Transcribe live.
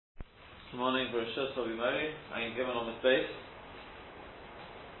Good morning, Barashus Abimari. I am given on the space.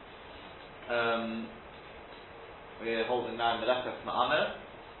 We are holding now Melechas Ma'amer.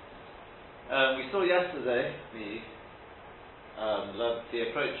 We saw yesterday the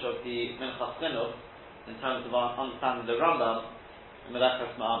approach of the Minchas Chinuch in terms of understanding the Rambam in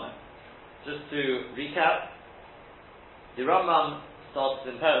Melechas Ma'amer. Just to recap, the Rambam starts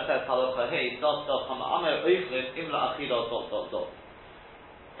in Perasat Halacha Hey, starts off Ma'amer Oichlin Imla Achida ...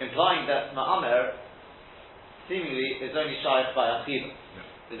 implying that Ma'amer seemingly is only shaykh by Achida,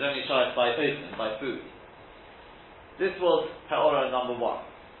 is only shaykh by opening, by food. This was Pe'ora number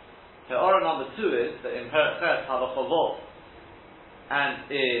 1. Pe'ora number 2 is that in Perek Ches Halacha Vav and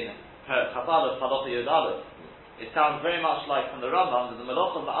in Perek Chafalot Halacha Yod Aleph, it sounds very much like from the Rambam that the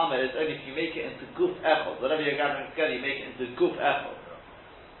Melech of Ma'amer is only if you make it into Guf Echod. Whatever you're gathering together, you make it into Guf Echod.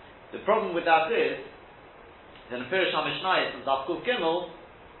 The problem with that is that in Pirish HaMishnayos and Daf Kuf Gimel,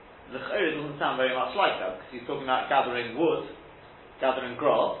 the L'ch'or doesn't sound very much like that, because he's talking about gathering wood, gathering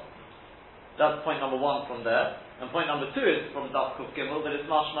grass. That's point number 1 from there. And point number 2 is from Daf Kuf Gimel, that it's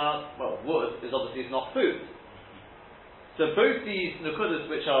mashma, wood is obviously not food. So both these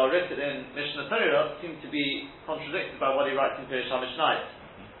nukudas which are written in Mishnah Torah seem to be contradicted by what he writes in Pirish HaMishnayos.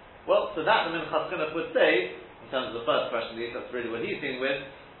 Well, so that the Minchas Chinuch would say, in terms of the first question, that's really what he's dealing with,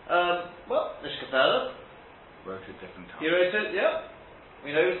 Mishkafela wrote it different times. He wrote it, yeah.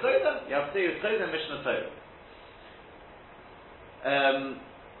 We know he was Chosen. You have to say he was Chosen in Mishnah Torah.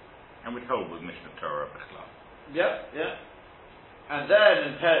 And we're told with Mishnah Torah Bechla. Yeah. And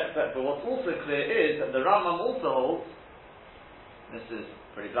then, but what's also clear is that the Rambam also holds, this is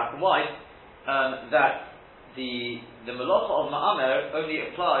pretty black and white, that the Melacha of Ma'amer only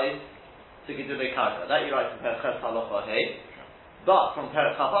applies to Gidulei Karka. That you write in Perek Ches Halacha Hey. But from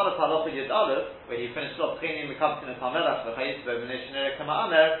Perek Chafalot Halacha Yod Aleph, where he finished off Chini Mekabtin et Hamelach v'Chayis v'Bnei Shnei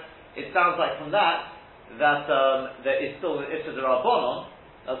K'Ma'amer, it sounds like from that there is still the Issa D'Rabbanon.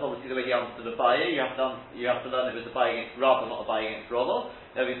 That's obviously the way he answered the Abaye. You have to learn it was Abaye against Rabbah, not Abaye against Rava.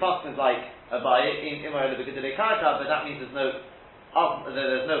 There'll be fasting like Abaye in Imar Ela B'Gedolei Karka, but that means there's no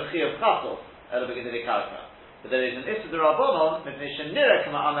Chiyuv Chasos Ela B'Gedolei Karka. But there is an Issa D'Rabbanon B'Nei Shnei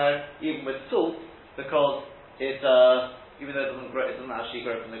K'Ma'amer even with salt, because it even though it doesn't actually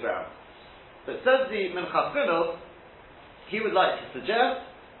grow from the ground. But says the Minchas Chinuch, he would like to suggest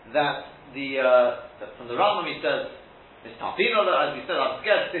that that from the Rambam he says, it's Tafino, as we said, I'm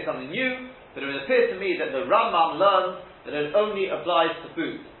scared to say something new, but it would appear to me that the Rambam learns that it only applies to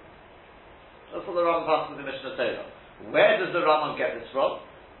food. That's what the Rambam passes in Mishnah Torah. Where does the Rambam get this from?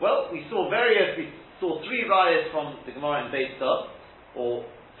 Well, we saw 3 rayas from the Gemara in Beit Sod, or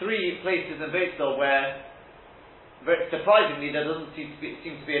 3 places in Beit Sod where very surprisingly, there doesn't seem to be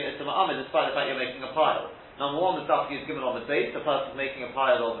an Issa Ma'amer, despite the fact you're making a pile. Number 1, the stuff is given on the base. The person's making a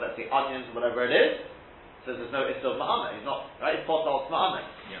pile of, let's say, onions or whatever it is. So there's no Issa Ma'amer. He's not, right? It's Potal Ma'amer.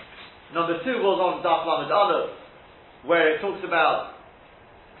 Yeah. Number 2 was on Daf Lamed Aleph, where it talks about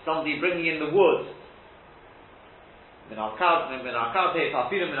somebody bringing in the wood. So it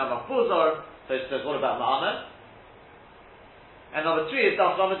says, what about Ma'amer? And number 3 is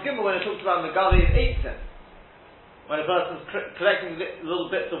Daf Lamed Gimel, when it talks about Megali of 8 cents. When a person's collecting little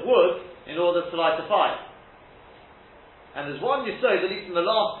bits of wood in order to light a fire. And there's one yesod, at least in the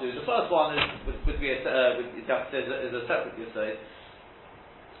last 2. The first one would be is a separate yesod.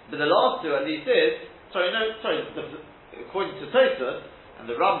 But the last 2 at least is, according to Tosfos,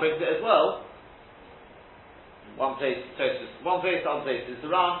 and the Ram brings it as well, one place, other places, the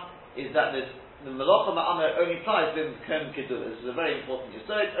Ram, is that the Melacha Ma'amer only applies in Kem Kedula. This is a very important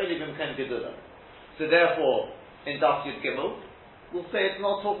yesod, only in Kem Kedula. So therefore, in Daf Yud Gimel, we'll say it's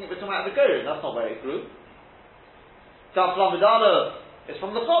not talking about the Goren. That's not where it grew. Daf Lamed Aleph is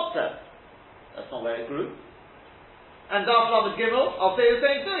from the Chotzer. That's not where it grew. And Daf Lamed Gimel, I'll say the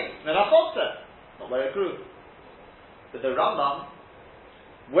same thing. Menach Chotzer. Not where it grew. But the Rambam,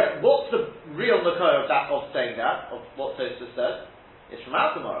 what's the real makor of saying that, of what Tosfos says? It's from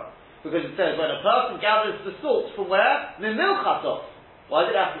our Gemara. Because it says when a person gathers the salt from where? Mimil Chatos. Why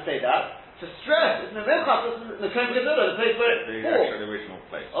did it have to say that? To stress, it's the Kem Gedula, the place where it falls. The original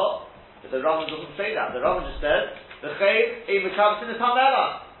place. Oh, but the Rambam doesn't say that. The Rambam just says, the Chayv, a Mekabsin is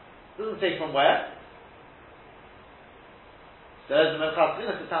Hamela. Doesn't say from where. Says the Minchas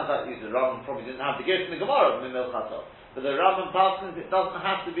Chinuch, it sounds like the Rambam probably didn't have to give it in the Gemara, Mimil Chatos. But the Rambam passes, it doesn't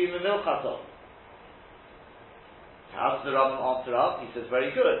have to be Mimil Chatos. How does the Rambam answer up? He says,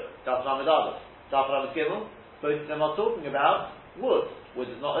 very good. Daf Lamed Aleph, Daf Lamed Gimel, both of them are talking about wood. Wood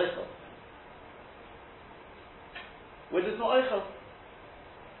is not Eichel. Wood is not Eichel.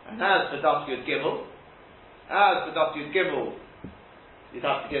 And as for Daf Yud Gimel, you'd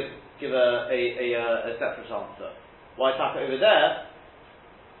have to give give a separate answer. Why taka over there?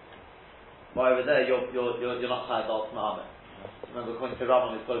 Why over there you're not chayav al ma'ameh? Remember, according to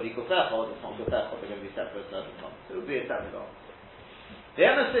Rambam, it's got to be kofechod. It's not kofechod. They're going to be separate certain ones. So it would be a separate answer. The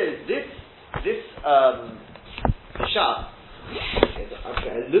answer is this Shas is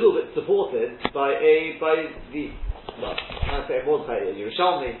a little bit supported by the Mordechai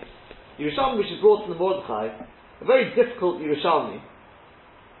Yerushalmi, which is brought from the Mordechai, a very difficult Yerushalmi.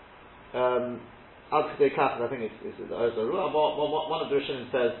 Al Kedei Kach, I think it's one of the Rishonim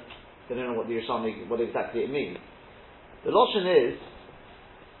says they don't know what the Yerushalmi, what exactly it means. The Lashon is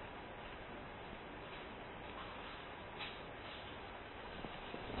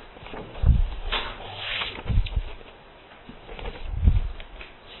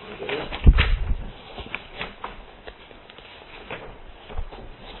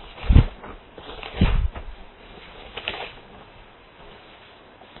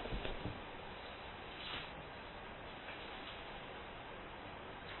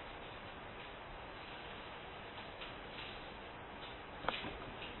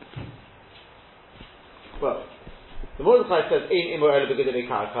the Mordechai says in Imor Ela Begedei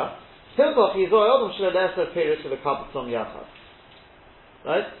Karka. Hilchot Yizor Odom Shel Eser Perish Shel Kapatzom Yachad.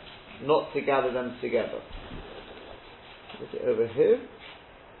 Right? Not to gather them together. Is it over here?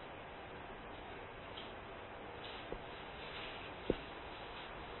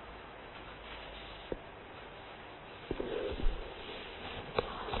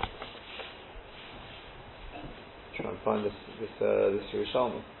 Try and find this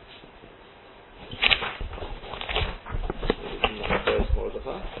Yerushalmi.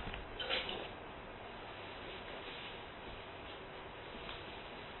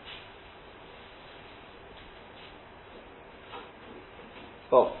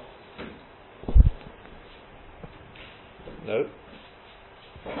 Oh. No.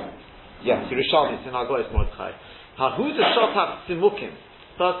 Yes, Yerushalmi, it's in our Goyes Mordechai. Who's a Shotat Simukim?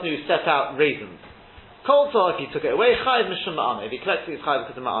 Person who set out raisins. Kol Tor, if he took it away, Chayiv Mishum Ma'ameh. If he collected his Chayiv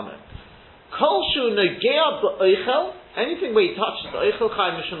because of Ma'ameh. Kol Shu Negea B'Oichel, anything where he touches the Oichel,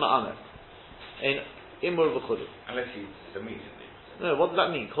 Chayiv Mishum Ma'ameh. In Imur V'Chudu. Unless he immediately. No, what does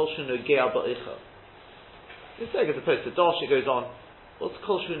that mean? Kol Shu Negea B'Oichel. It's like as opposed to Dosh, it goes on. What's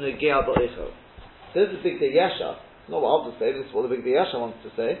Kol Shu Negea B'Oichel? This is the Big Day Yesha. It's not what I'll just say, this is what the Big Day Yesha wants to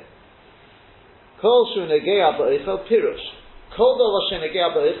say. Kol Shu Negea B'Oichel Pirush. Kol Dova She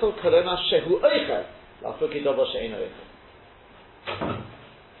Negea B'Oichel Korona Shehu Oichel. La'Fuki Dova She'ein Oichel.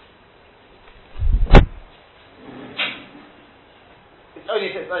 It's only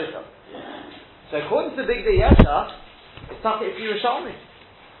if it's Oichel. So according to the Big Day Yesha, it's not if you're Yerushalmi.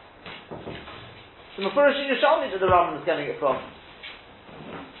 So Mefurish in Yerushalmi that the Rambam is getting it from.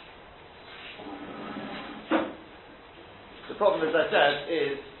 The problem, as I said,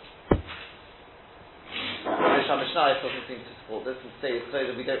 is Mishnah doesn't seem to support this and say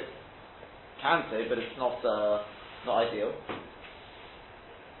that we can say, but it's not ideal.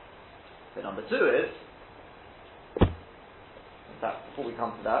 So number two is, in fact, before we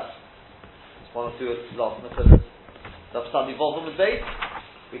come to that, just one or two last Nekudas. That's something involved on the date.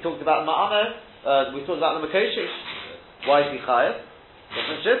 We talked about Ma'ameh. We talked about the Makoshish. Why is he chayav?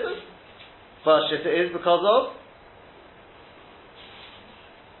 Different shittas. First shitta is because of.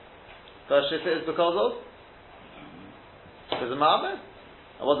 Because of Ma'ameh.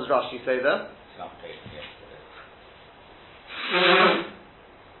 And what does Rashi say there?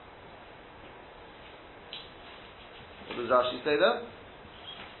 What does Rashi say there?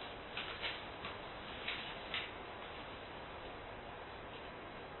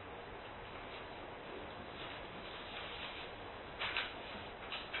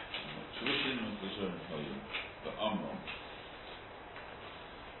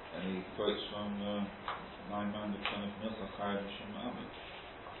 And he quotes from Naiman, the son of Milcha, Chayav Mishum Ma'ameh.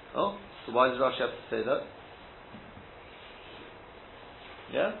 Oh, so why does Rashi have to say that?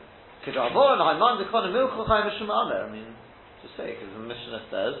 Yeah? I mean, just say, because the Mishnah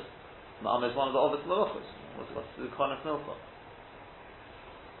says Ma'ameh is one of the Ovis Malachos. What's the Kon of Milcha?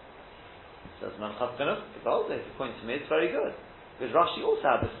 Says Manchat Chinuch, if you point to me, it's very good. Because Rashi also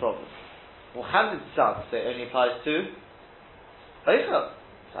had this problem. Well, how did Tzad say it only applies to Eichel?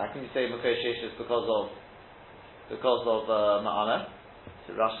 So how can you say Makoshish is because of Ma'ameh?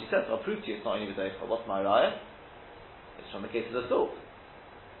 So Rashi says, I'll prove to you it's not only with Eichel. What's my raya? It's from the case of the salt.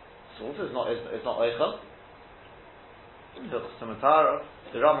 Salt is not Eichel.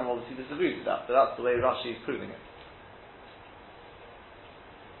 The Rambam obviously disagrees with that, but that's the way Rashi is proving it.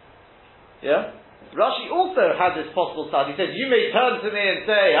 Yeah? Rashi also had this possible side. He said, you may turn to me and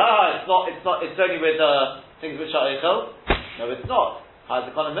say, it's only with things which are Eichel. No, it's not. As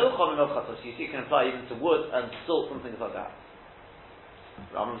the kind of milchon and milchatos, you see, it can apply even to wood and salt and things like that.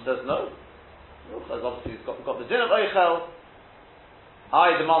 Rambam says no. Milchas obviously got the din of oichel.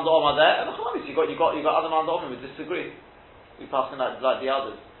 I demand the Omar there, and you got other man the Omar who disagree. We pass like the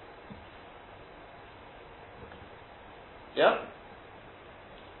others. Yeah?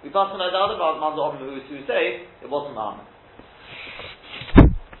 We pass like the other man the Omar who say it wasn't Ma'ameh.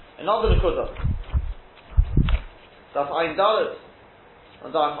 Another Nekudah. That's Ayin Dalet.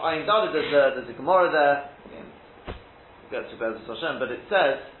 On Ayin Dalet there's a Gemara there. We'll get to Be'ez Hashem, but it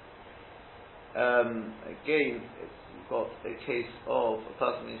says again we've got a case of a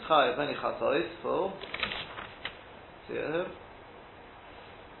person in Chayav any Chatois for see it here.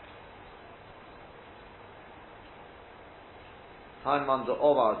 Hainman de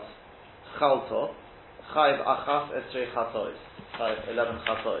Ovad Chalto Chayav Achas Esrei Chatois Chayav 11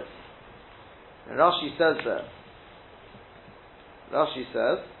 Chatois. And Rashi says there. Rashi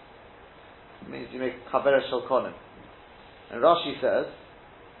says it means you make Chaber Shel Konim. And Rashi says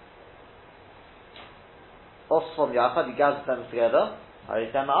Osfam Yachad, you gather them together.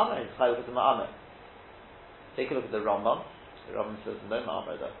 Haritem Ma'ameh, it's Chayav with the Ma'ameh. Take a look at the Rambam. The Rambam says no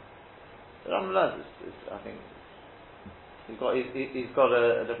Ma'ameh there. The Rambam learns this, I think he's got a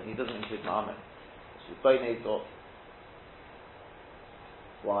different, he doesn't include Ma'ameh. So Bainei got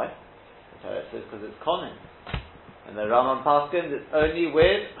why? It says because it's Konim. And the Rambam Paskin is only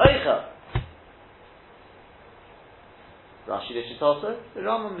with Eicha. Rashi Lishitasa, the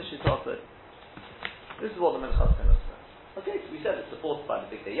Rambam Lishitasa. This is what the Minchas Chinuch says. Okay, so we said it's supported by the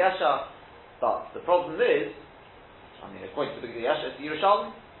Big Day Yasha, but the problem is, according to the Big Day Yasha, it's the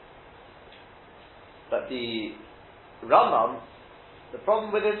Yerushalmi. But the Rambam, the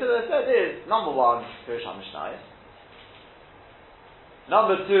problem with it, as I said, is number one, Pirush HaMishnayos.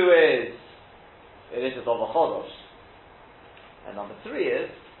 Number two is it is a Dova Chodosh. And number three is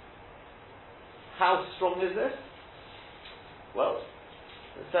how strong is this? Well,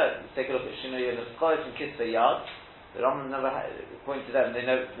 as I said, let's take a look at Shinui and the Chayes and Kitzvei Yad. The Rambam never had, according to them, they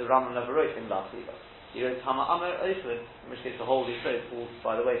know the Rambam never wrote in last either. He wrote Hama Amer Oichlin, in which case the whole Yisrael falls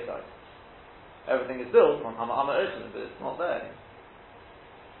by the wayside. Everything is built on Hama Amer Oichlin, but it's not there.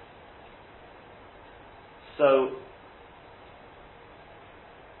 So,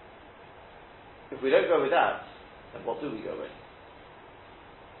 if we don't go with that, then what do we go with?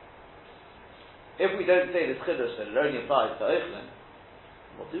 If we don't say this Chiddush that it only applies to Oichlin,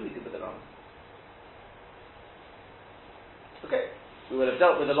 what do we do with the Rambam? Okay, we would have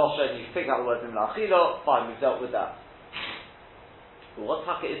dealt with the Losha and you pick out the word in L'Achilo, fine, we've dealt with that. But what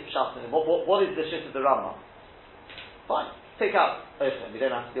Taka is Pshat? What is the shit of the Rambam? Fine, take out Oichlin, we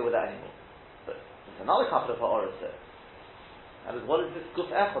don't have to deal with that anymore. But there's another couple of Ha'oras there. And what is this Guf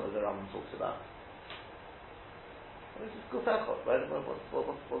Echad that the Rambam talks about? What is this Guf Echad? What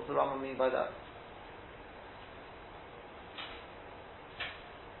does the Rambam mean by that?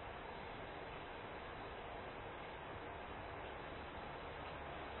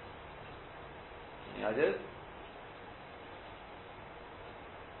 Any ideas?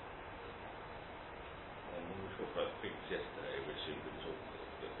 We talked about pigs yesterday, which seemed to talk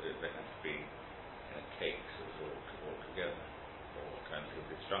that they had to be in a cake so it was all together, or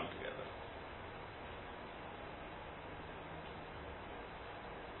alternatively strung together.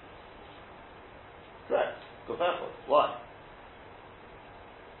 Correct. Go backwards. Why?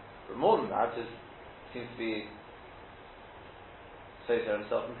 But more than that, it seems to be Sefer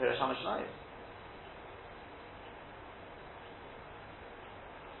himself in Pirush HaMishnayos.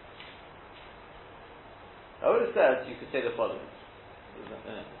 I would have said you could say the following.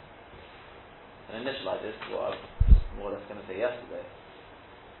 An initial idea is what I was more or less going to say yesterday.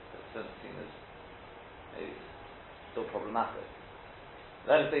 But it doesn't seem as maybe still problematic.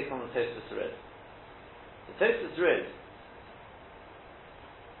 Let us say from the Tosfos Rid. The Tosfos Rid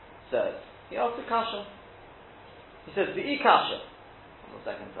says, he asks a kasha. He says, V'i kasha, on the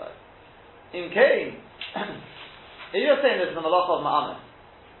second side. In Cain, if you're saying this is the Malach of Ma'ameh,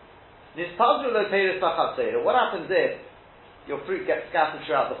 what happens if your fruit gets scattered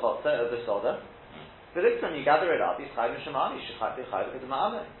throughout the chotzer of the soda? But next time you gather it up, you should be chayv with the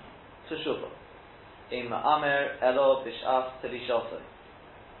ma'amer. Teshuva. In ma'amer elo b'shas telishosay.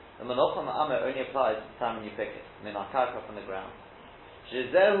 The manocha ma'amer only applies at the time when you pick it, min akarka from the ground.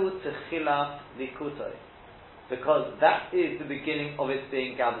 Shezehu techilat likutay, because that is the beginning of it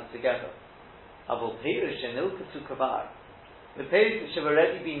being gathered together. Avol peirush shenilkatu kavar. The peiros which have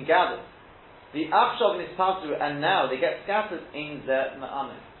already been gathered, the achshav nispatru, and now they get scattered, in the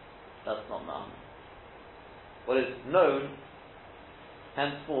ma'amer. That's not ma'amer. What is known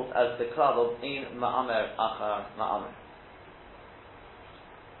henceforth as the klal of in ma'amer achar ma'amer.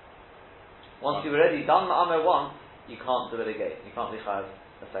 Once you've already done the Ameh once, you can't do it again. You can't be chayav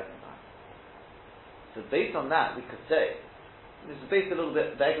a second time. So based on that, we could say, this is based a little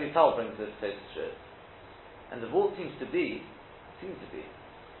bit, the Egli Tal brings this to truth. And the vault seems to be,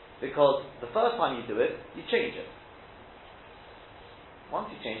 because the first time you do it, you change it. Once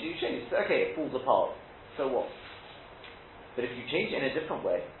you change it, you change it. So, okay, it falls apart. So what? But if you change it in a different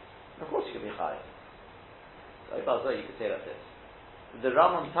way, of course you can be chayav. So you could say like this. The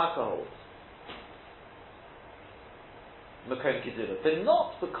Rambam Taka holds Makom Gidula, but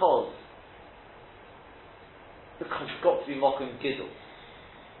not because it's got to be Makom Gidul.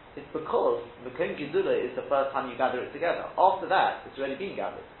 It's because Makom Gidula is the first time you gather it together. After that, it's already been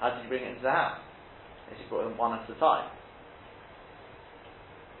gathered. How did you bring it into the house? As you brought it one at a time.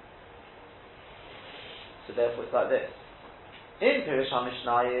 So therefore it's like this. In Pirish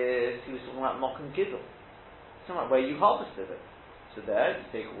HaMishnayis, he was talking about Makom Gidul. He's talking about where you harvested it. So there, you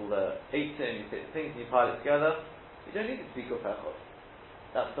take all the eighteen, you take the things and you pile it together. You don't need it to be Guf Echad.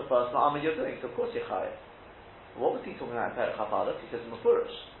 That's the first ma'amah you're doing, so of course you're chayav. What was he talking about in Perek Chafalef? He says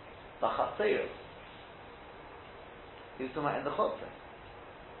Mefurish, Lachat Seirus. He was talking about in the Chotzer.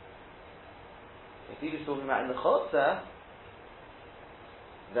 If he was talking about in the Chotzer,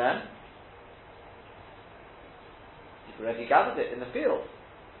 then you've already gathered it in the field.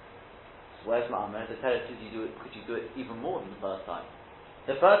 So where's ma'amah? The Torah says could you do it even more than the first time?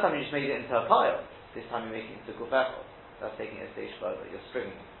 The first time you just made it into a pile. This time you're making it into Guf Echad. That's taking it a stage further. You're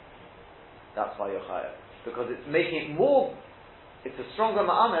stringing it. That's why you're chayav. Because it's making it more, it's a stronger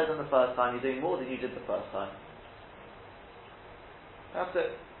ma'ameh than the first time. You're doing more than you did the first time. That's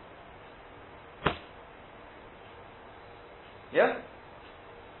it. Yeah?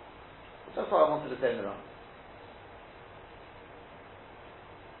 That's what I wanted to say in the round.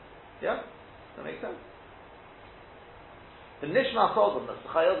 Yeah? Does that make sense? The Nishma Chodom, that's the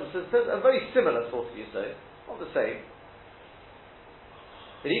Chayyim, says a very similar sort of Yisod, not the same.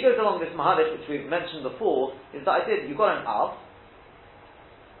 But he goes along this Mahalik, which we've mentioned before, is the idea that you've got an Av,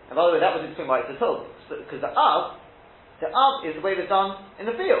 and by the way, that was explained why it's a Tov, because the Av is the way it's done in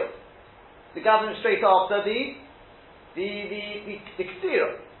the field. The gathering straight after the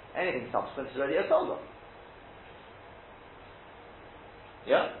Ktira. Anything subsequent is already a Tov.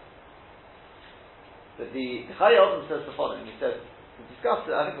 Yeah? But the Chayyim says the following. He says, we discussed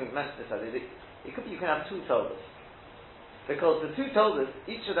it, I think we've mentioned this already. It could be you can have two Tovas. Because the two Tovas,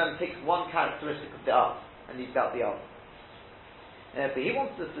 each of them takes one characteristic of the Av and leaves out the other. But he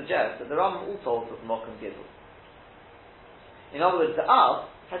wants to suggest that the Rambam also holds of Mokum Gidul. In other words, the Av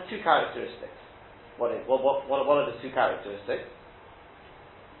has two characteristics. What are the two characteristics?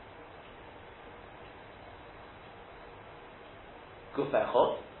 Guf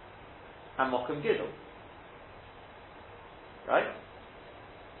Echad and Mokum Gidul. Right?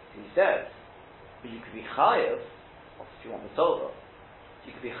 He said, but you could be chayav, if you want the Torah,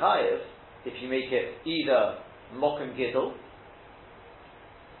 you could be chayav if you make it either Mokum Gidul,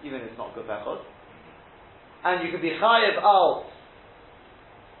 even if it's not Guf Echad, and you could be chayav al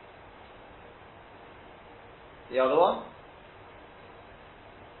the other one,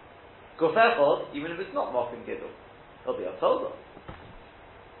 Guf Echad, even if it's not Mokum Gidul, it'll be a Torah.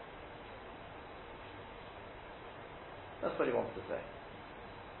 That's what he wants to say.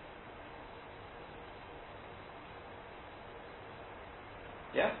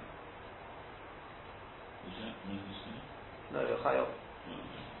 Yeah? Is that what he's saying? No, the Chayyim.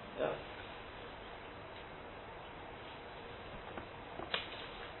 Yeah.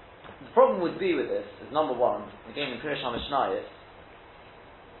 The problem would be with this is number one, again in Pirish HaMishnayis,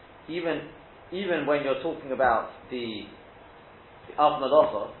 even when you're talking about the Av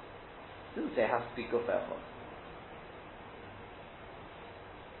Malacha, it doesn't say it has to be Guf Echad.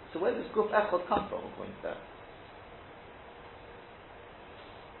 So where does Guf Echad come from according to that?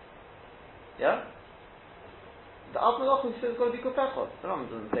 Yeah? The Av Malacha says it's got to be Guf Echad. The Rambam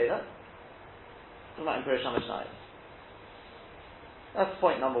doesn't say that. It's not in Pirish HaMishnayis. That's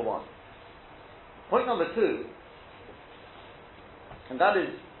point number one. Point number two, and that is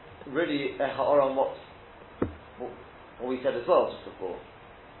really a ha'ara on what we said as well just before,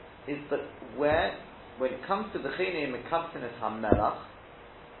 is that when it comes to the Bechini and Mekabtinet HaMelach,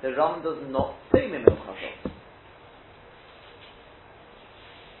 the Ram does not say Mimil Chazot.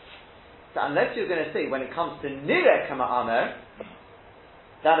 So unless you're going to say when it comes to Nireh Kama Amer,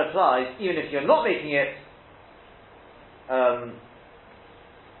 that applies even if you're not making it. Hold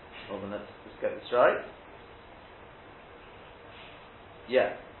on, let's get this right.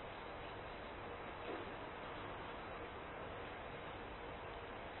 Yeah.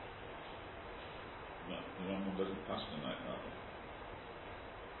 The Rambam doesn't pass the night,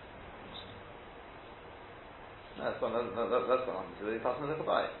 That's got nothing to do with passing the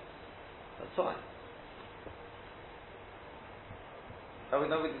Kabbai. That's fine. We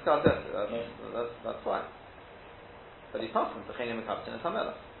discussed that. That's fine. But he passed them to Chenim Mekabtin and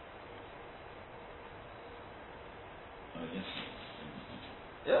Hamelach.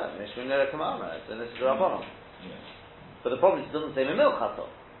 Yeah, Mishmin Kamama, and this is Rabbanon. But the problem is it doesn't say Memil Chato.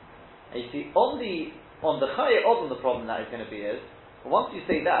 And you see, on the Chaye Odom, the problem that is going to be is, once you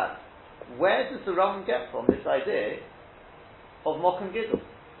say that, where does the Rambam get from this idea of Mokum Gidl?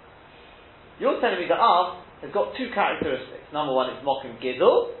 You're telling me that Av has got two characteristics. Number one, it's Mokum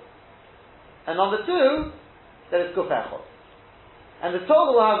Gidl, and number two, that it's Guf Echod. And the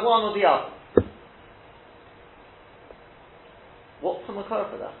Torah will have one or the other. What's the makar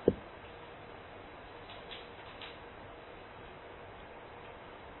for that?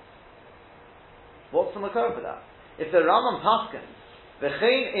 What's the makar for that? If the Rambam Paskins,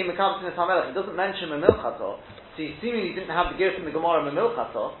 V'chein ein mekabtin es hamelech, it doesn't mention Memil Chato, so you seemingly didn't have the gift in the Gemara Memil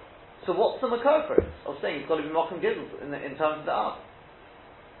Chato, so what's the makar for it? Of saying it's got to be Mokum Gidl in terms of the art.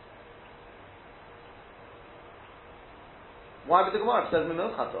 Why would the Gemara have said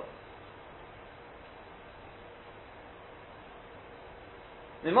Memil Chato?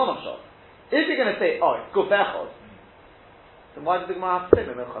 If you're going to say, oh, it's Guf Echod, then why did the Gemara have to say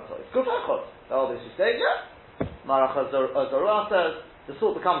Memil Chato? It's Guf Echod. The oldest you say, yeah. Marach Azorah says, the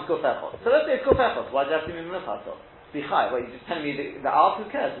salt becomes Guf Echod. So let's say it's Guf Echod. Why do you have to be Memil Chato? Bichai, well, you're just telling me the art, who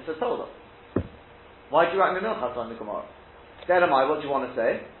cares? It's a Torah. Why do you write Memil Chato in the Gemara? Delamai, what do you want to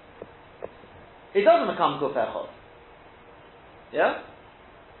say? It doesn't become Guf Echod. Yeah?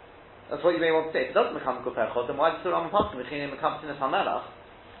 That's what you may want to say. If it doesn't become Guf Echod, then why does the Rambam Paskin V'chinim Mekabtin es Hamelach?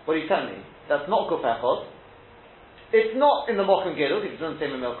 What are you telling me? That's not Guf Echod. It's not in the Mokum Gidl, because it doesn't say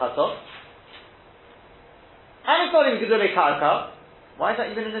Memil Chato. And it's not in Gedolei Karka. Why is that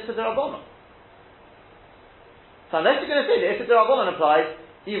even in Issa D'Rabbanan? So unless you're going to say that Issa D'Rabbanan applies,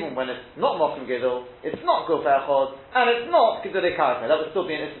 even when it's not Mokum Gidl, it's not Guf Echod, and it's not Gedolei Karka, that would still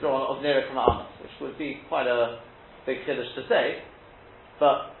be an Issa D'Rabbanan of Nera Kama'amas, which would be quite a big chiddush to say.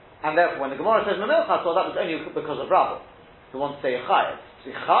 And therefore, when the Gemara says Memil Chato, that was only because of Rabbi, who wants to say Chayev.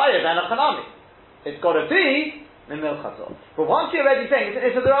 Chayev and a Chanami. It's got to be Memil Chato. But once you're already saying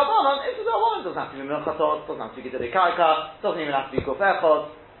it's a D'Rabbanan, it doesn't have to be Memil Chato, it doesn't have to be Gedolei Karka, it doesn't even have to be Guf Echod.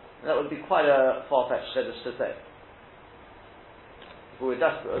 That would be quite a far-fetched chiddush to say. If we were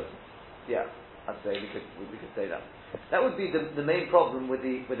desperate, yeah, I'd say we could say that. That would be the main problem with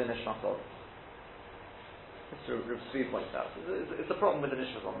the Nishmas Odom. Mr. Rav Tzvi points out. It's a problem with the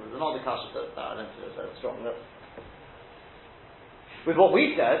Nishmas Odom. There's another kasha that I don't feel so strong with. With what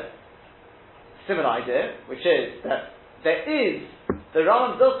we said, similar idea, which is that the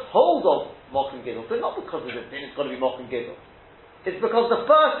Rambam does hold of Mokum Gidl, but not because of it, it's got to be Mokum Gidl. It's because the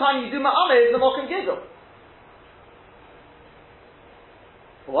first time you do Ma'ameh is the Mokum Gidl.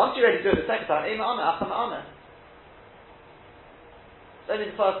 But once you're ready to do it the second time, Ma'ameh, Acha Ma'ameh. It's only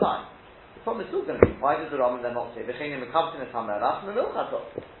the first time. The problem is still going to be, why does the Rambam then not say, V'chenim Mekabtin es Hamelach, Memil Chato?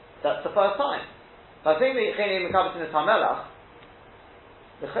 That's the first time. But I think the V'chenim Mekabtin es Hamelach,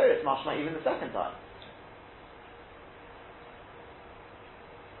 the Cheres mashma even the second time.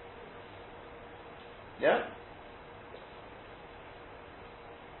 Yeah?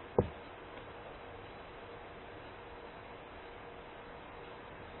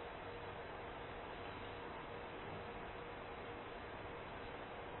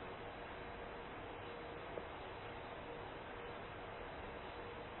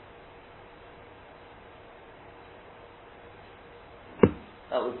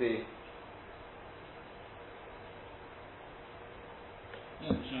 That would be.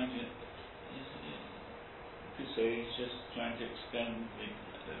 You could say he's just trying to extend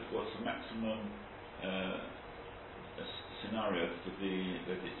what's the maximum scenario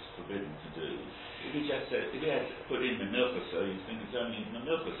that it's forbidden to do. If he just said, if he had put in the milchasa, you think it's only in the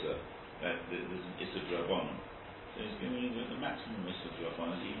milchasa that there's an Issa D'Rabbanan. So he's giving you the maximum Issa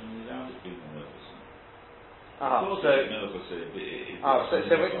D'Rabbanan even without it being the milchasa. So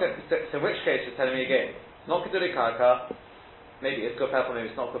in which case you're telling me again, it's not Gedolei Karka, maybe it's Guf Echod, maybe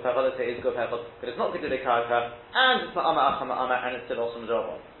it's not Guf Echod, let's say it's Guf Echod, but it's not Gedolei Karka, and it's Ma'ameh Acha Ma'ameh, and it's still also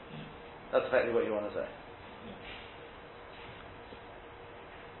M'Drabon. That's effectively what you want to say.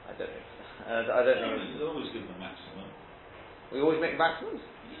 I don't think so. I don't think you always give the maximum. We always make maximums?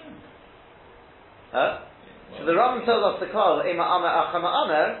 Yeah. Huh? So the Rambam tells us the clause, Ma'ameh Acha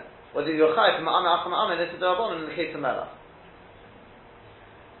Ma'ameh, whether you're Chai from Ma'ameh Acha Ma'ameh, and it's a D'Rabbanan in the case of Melach.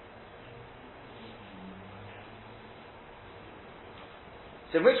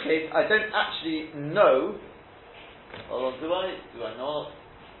 So in which case, I don't actually know. Hold on, do I not?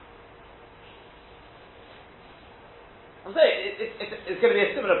 I'm saying it's going to be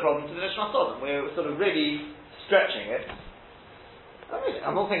a similar problem to the Nishmas Sodom. We're sort of really stretching it.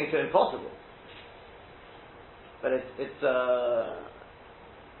 I'm not saying it's impossible, but it's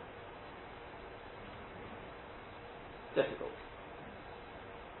difficult.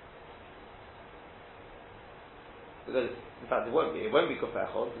 Because, in fact, it won't be Guf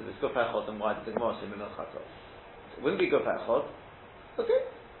Echod, because if it's Guf Echod, then why did the Gemara say Mimel Chatzot? It wouldn't be Guf Echod, okay?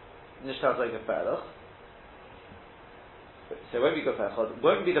 Nishtaz like a Perach. So it won't be Guf Echod, it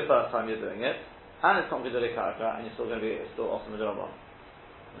won't be the first time you're doing it, and it's not Gedolei Karka, and you're still going to be, it's still awesome with Rabban.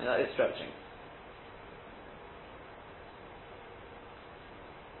 I mean, that is stretching.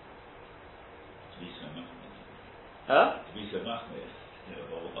 To be so machmir. Huh? To be so machmir.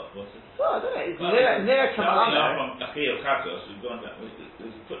 What's it? Well, I don't know, it's near Kamana. From Achil Chatos, we've gone back,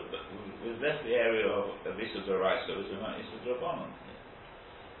 we've left the area of Issa Doraisa, which is not Issa Drabanon.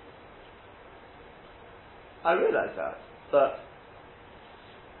 I realise that, but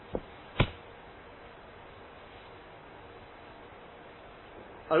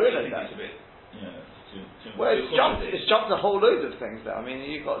I realise that. It's a bit, too Well, it's jumped a whole load of things there. I mean,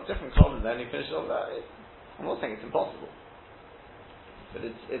 you've got different columns there, and you finish off that. I'm not saying it's impossible, but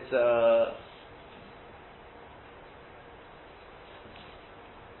it's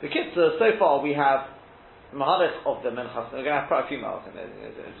the kids. So far, we have Mahalach of the Menchas. We're going to have quite a few Mahalach in there.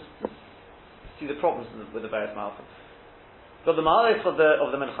 Just see the problems with the various Mahalach. Got the Mahalach of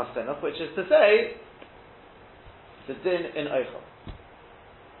the Menchas Sinuch, which is to say, the din in Eichel.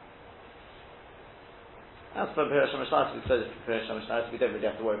 As for Pirish HaMishnayos, we close for Pirish HaMishnayos, we don't really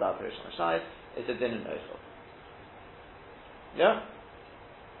have to worry about Pirish HaMishnayos, it's a din in Eichel. Yeah?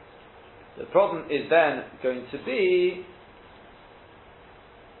 The problem is then going to be,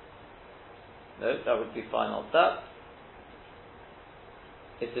 no, that would be fine on that.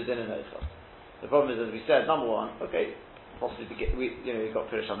 It's a din in Eichel. The problem is, as we said, number one, okay, possibly you've got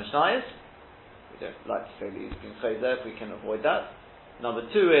Pirish HaMishnayos, we don't like to say these things there if we can avoid that. Number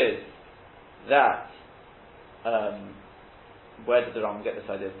two is that where did the Rambam get this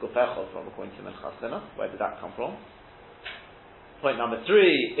idea of Guf Echod from according to Menchas Sinuch? Where did that come from? Point number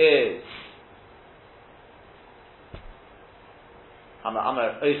three is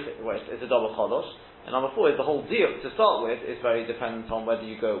it's a double chodosh, and number four is the whole deal to start with is very dependent on whether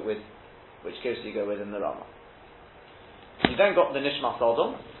you go with which case you go with in the Rambam. You then got the Nishmas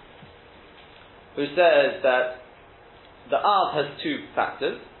Sodom, who says that the Av has two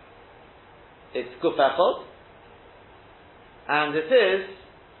factors. It's Guf Echod, and it is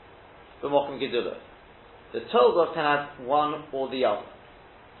B'mokum Gedula. The Toldos can have one or the other.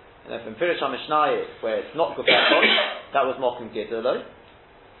 And if in Pirish HaMishnayos, where it's not Guf Echod, that was Mokum Gedula.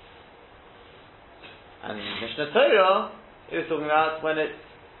 And Mishnah Torah, it was talking about when it's,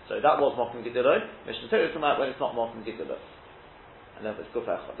 so that was Mokum Gedula. Mishnah Torah is talking about when it's not Mokum Gedula. And then it's Guf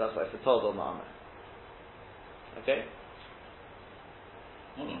Echod. That's why it's the Toldos Ma'ameh. Okay?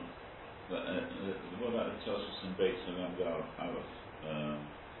 Hold on. What about the Tosos and Beis Hamikdash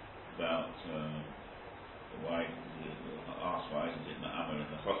about why isn't it Na'amar in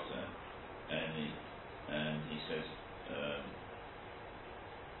the Chotzer? And he says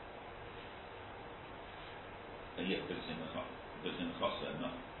because it's in the Chotzer,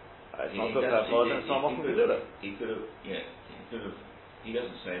 not. It's not Guf Echod, and it's not Mokum Gedula. He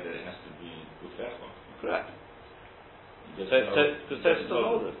doesn't say that it has to be Guf Echod. Correct. Because there's still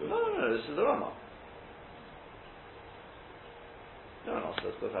older. No, this is the Rambam. No one else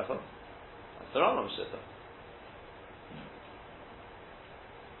says Guf Echod. That's the Rambam's Shitta.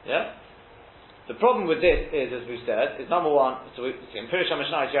 Yeah? The problem with this is, as we said, is number one, so in Pirish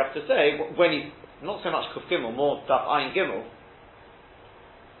HaMishnayos you have to say, when he's, not so much Kuf Gimel, more Daf Ayin Gimel,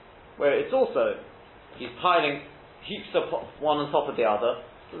 where it's also, he's piling heaps of one on top of the other,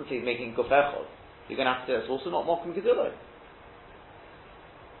 doesn't say he's making Guf Echod. You're going to have to say it's also not Mokum Gedula.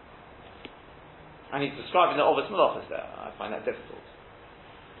 And he's describing the Ovis Malachas there. I find that difficult.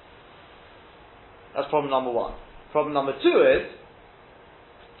 That's problem number one. Problem number two is,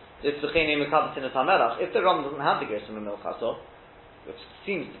 if the Rambam doesn't have the Gershom and Milchaso, which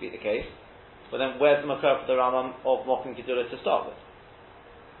seems to be the case, well then where's the Makar for the Rambam of Mokum Gedula to start with?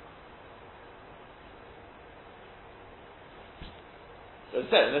 So as I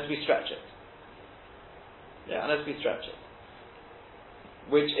said, unless we stretch it. Yeah, unless we stretch it.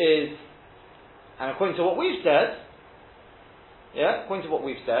 Which is, and according to what we've said,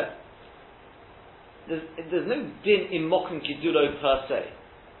 there's no din in Mokum Gedula per se.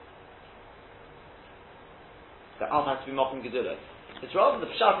 The Av has to be Mokum Gedula. It's rather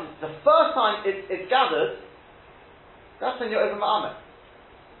the Pshat is the first time it's gathered, that's when you're over Ma'ameh.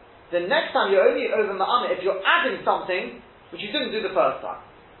 the next time you're only over ma'ameh if you're adding something which you didn't do the first time.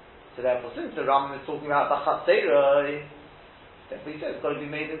 So therefore, since the Rambam is talking about bachat seiroi, therefore he says it's got to be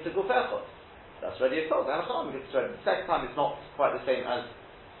made into guf echad. That's already a fault. The second time it's not quite the same as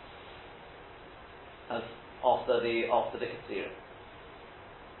after the Ketzira.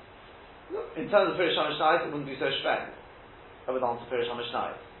 In terms of Pirish HaMishnayos, it wouldn't be so shveng. I would answer Pirish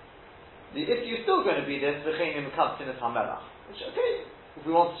HaMishnayos. If you're still going to be this, v'chein mekabtzin es hamelach, which, okay, if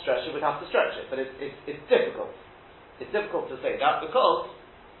we want to stretch it, we'd have to stretch it, but it's difficult. It's difficult to say that because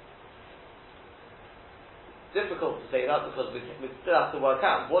we still have to work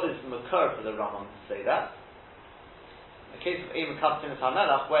out what is the makar for the Rambam to say that. In the case of Eim Kaptin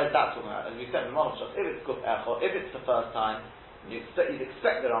Hamelach, where is that talking about? As we said in Monoshos, if it's Guf Echo, if it's the first time, you'd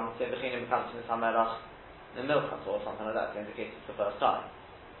expect the Rambam to say Eim Kaptin Hamelach in the Milchat or something like that to indicate it's the first time.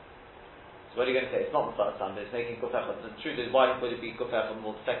 So what are you going to say? It's not the first time, but it's making Guf Echo. The truth is, why would it be Guf Echo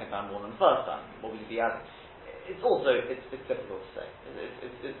more the second time more than the first time? What would it be adding? It's difficult to say.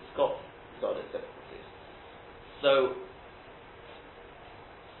 It's got its difficulties. So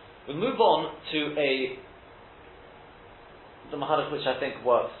we move on to the Mahadach which I think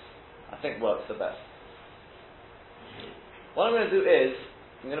works the best. What I'm going to do is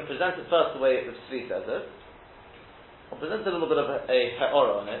I'm going to present it first the way the Tzvi says it. I'll present a little bit of a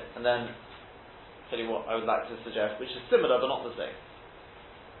ha'ora on it, and then tell you what I would like to suggest, which is similar but not the same.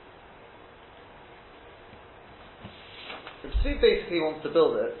 The Tzvi basically wants to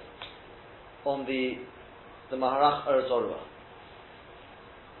build it on the Maharach Eretz Orua.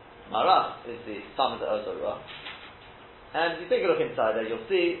 Maharach is the son of the Eretz Orua, and if you take a look inside there, you'll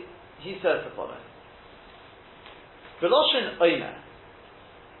see he says the following: V'loshen Omer,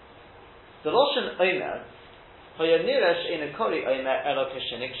 the Loshen Omer, Hayaniresh in a Kori Omer Elo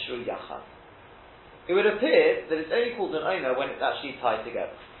Keshenikshru Yachad. It would appear that it's only called an Omer when it's actually tied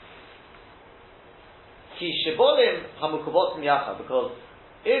together. Ki Shibolim Hamukubotim Yachad, because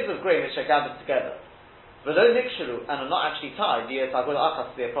ears of grain which are gathered together, V'lo Niksharu, and are not actually tied, the Yetagul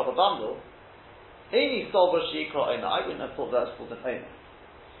Achas to be a proper bundle, Eini Solver Shikra Omer, I wouldn't have thought that's called an Omer.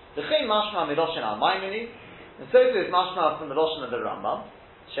 The Chem Mashma Miloshen Al Maimini, and so it is Mashma from the Loshen of the Rambam,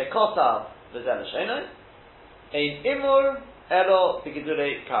 Shekotav V'zel Sheno, Ein Imur Elo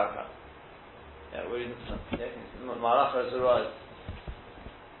B'Gidurei Karka. Yeah, we're in Maharach Ezra is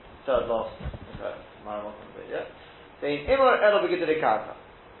third last. Okay, Maharach yeah. Ein Imur Elo B'Gidurei Karka.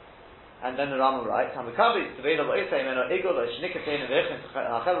 And then the Rambam writes, Hamikavi Tzveino V'Eisei Meno Igol Shnikafein V'Echin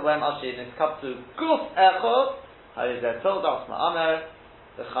Hachel V'Hem Ashi Niskaptu Guf Echot Harizeh Tol Das Ma'amer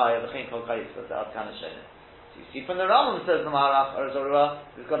V'Chaya V'Chein Kol Chayis V'Zad Kana Sheno. So you see from the Rambam says the Maharach Ezra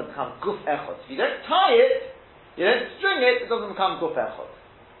it's got to become Guf Echot. If you don't tie it, you don't string it, it doesn't become Guf Echot.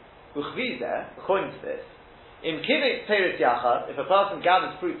 Uchvizeh, according to this, in Kivik Teres Yachad, if a person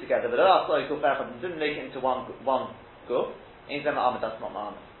gathers fruit together, but that's Guf Echot and didn't make it into one Guf, ain't that Ma'amed, that's not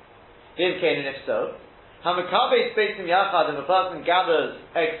Ma'amed. If so, Hamakabe Beitim Yachad, if a person gathers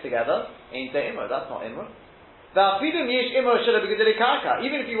eggs together, ain't that Imur, that's not Imur. Even if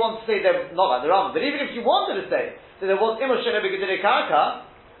you want to say they're not like the Rambam, but even if you wanted to say that there was Imur Shela B'Gedere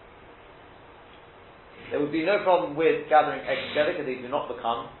Karka, there would be no problem with gathering eggs together because they do not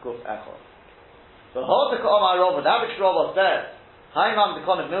become Guf Echot. So Hotaka Omar Rava, that which Rava says, Haimam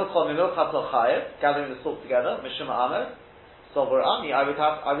Dekon of Milchol Mimilchat Lochayev, gathering the salt together, Mishum Amer. So Ani, I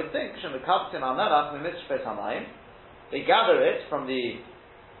would think Shemikabtim Amerach Mimitzpes Hamayim. They gather it from the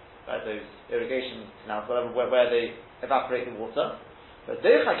those irrigation canals, whatever, where they evaporate the water. But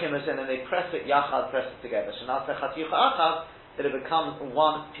Deichakim is in, and they press it Yachad, press it together. Shenase Chaticha Achad, that it becomes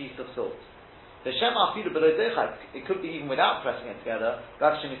one piece of salt. The Shem Afidu below Deichak, it could be even without pressing it together.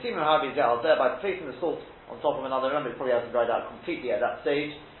 By placing the salt on top of another, remember it probably hasn't dried out completely at that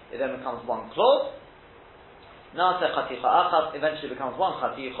stage. It then becomes one cloth. Nase chaticha achas eventually becomes one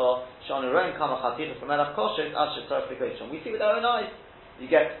chaticha. Shon aroin kama chaticha from melach kosher as shetzarfication. We see with our own eyes. You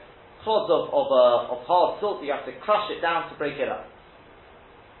get clods of hard salt. You have to crush it down to break it up.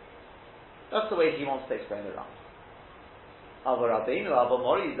 That's the way he wants to explain it around. Ava Rabbeinu, Ava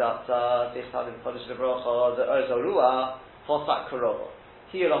Mori, that Dichtav in Kodesh Lebrocha, the Erzorua, Fosak Karovo.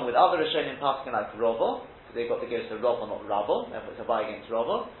 He, along with other Rishonim, Paskin like Rovo, because they've got the gears of Rovo, not Rabo, therefore it's a buy against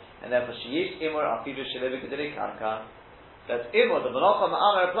Rovo. And therefore, Sheyish Imur Afidu Shelevi Gedere Karka. That Imur, the Manocha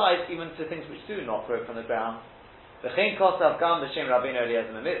Ma'amar applies even to things which do not grow from the ground. V'chein Kosav Gam B'Shem Rabbeinu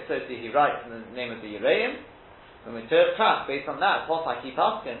Eliezer Memit. So he writes in the name of the Yereim. When we turn back based on that, Posak He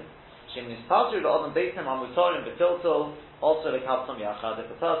Paskin, Shem Nispatru L'Odam Beitim Amutorim B'Tiltul. Also the Kabtom Yachad.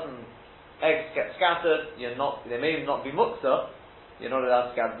 If a person's eggs get scattered, they may not be muksa. You're not allowed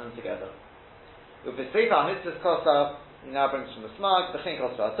to gather them together. With the Sefer Mitzvahs Kosav. he now brings from the smag, the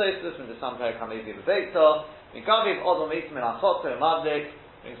chinkos v'atosis, from the sampere kamezi v'beito, Mikaviv odom eitim in achotzer madlik,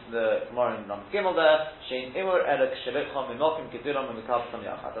 brings from the Gemara in Ram Gimel there, shein imur elek shelechom mimokim gedulam v'mikavsam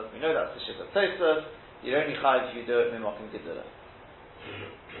yachad. As we know, that's the shit of Tosus. You're only chayiv if you do it mimokim gedulam.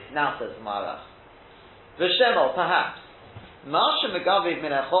 Now says Marach, v'shemol, perhaps, Masha megaviv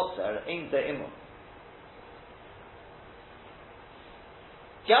min achotzer ein de imur.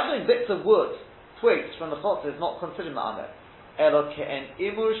 Gathering bits of wood, twigs from the chotzer is not considered ma'ameh. Elo ke'en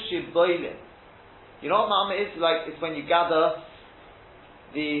imur shiboilim. You know what ma'ameh is like? It's when you gather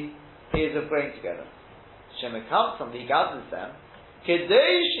the ears of grain together. Shemekam, somebody gathers them.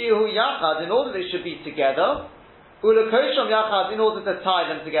 Kedei shihu yachad, in order they should be together. Ulakosham yachad, in order to tie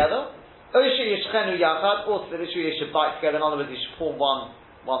them together. Oshi yishchenu yachad, or so they should bite together. In other words, they should form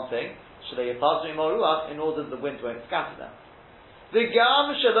one thing. Shalei yapazri moruach, in order the wind won't scatter them.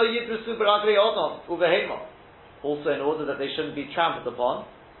 V'gam shelo yidrusu b'ragrei odom uvehema. Also, in order that they shouldn't be trampled upon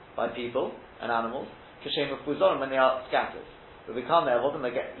by people and animals. Kashem of Puzorim, when they are scattered. But we can't have them,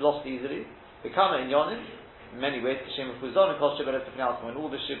 they get lost easily. We can't in Yonim, in many ways, Kashem of Puzorim, Kol Shibaret of when all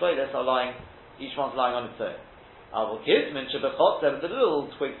the Shibaret are lying, each one's lying on its own. Avol Kizmin, Shibachotzer, the little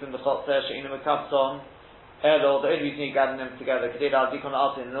twigs in the Chotzer, She'ina Mekapson, Elo, the only reason you're gathering them together, Kedei Dikon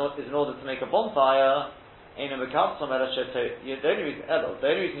Altin, is in order to make a bonfire. The only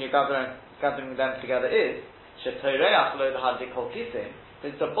reason you're gathering them together is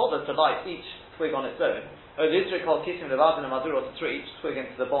it's to bother to light each twig on its own. To throw each twig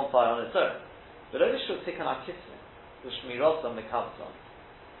into the bonfire on its own. But only should take an akism, the shmiros on the kavson.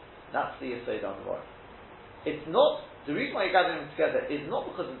 That's the yesod of the word. It's not, the reason why you're gathering them together is not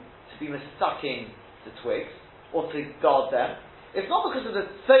because to be mistaking the twigs or to guard them. It's not because of the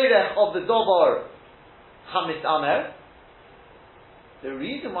tzedech of the dobar Hamis Amer. The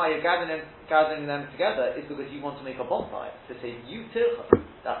reason why you're gathering them together is because you want to make a bonfire. To say, you tircha.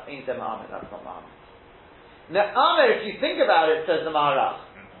 That ain't the Ma'amer, that's not Ma'amer. Now, Amer, if you think about it, says the Maharach,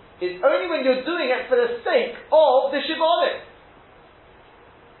 is only when you're doing it for the sake of the Shibolim.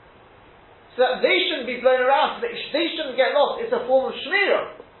 So that they shouldn't be blown around, so that they shouldn't get lost. It's a form of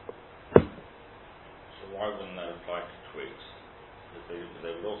Shmirah. So why wouldn't they apply to twigs? Because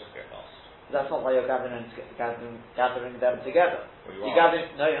they would also get lost. That's not why you're gathering them together. Well,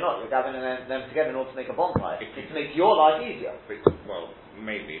 No, you're not. You're gathering them together in order to make a bonfire. It's to make your life easier. Well,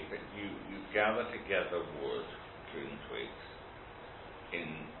 maybe, but you gather together wood, between twigs,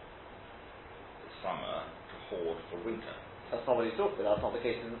 in the summer to hoard for winter. That's not what he's talking about. That's not the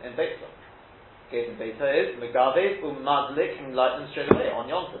case in Beitza. The case in Beitza is Megavev Madlik and light them straight away on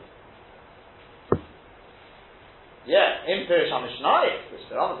Yom Tov. Yeah, in Pirish HaMishnayos, which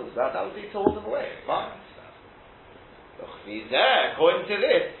the Rambam talks about, that would be to hold them away. Fine. According to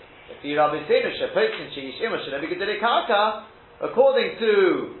this, according to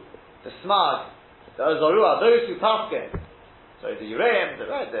the Smag, the Ozorua, those who paskin, sorry, the Ureim,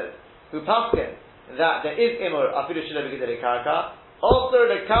 who paskin, that there is Imur, Afidu Shelevi Gedere Karka, also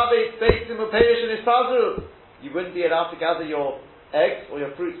the Kabe Beitzim Uperish and Ispazru, you wouldn't be allowed to gather your eggs or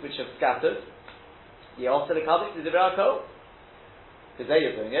your fruits which have scattered. You also the Kabe to the Verako, because there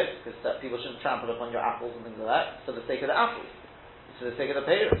you're doing it, because people shouldn't trample upon your apples and things like that, for the sake of the apples, for the sake of the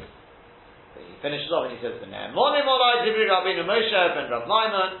Peiros. So he finishes off and he says, Monim Olai Dibri Rabbeinu Moshe ben Rav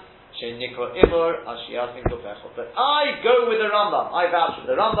Lyman, Shein Nikro Imur, Ashiyas Min Gufechot. But I go with the Rambam, I vouch for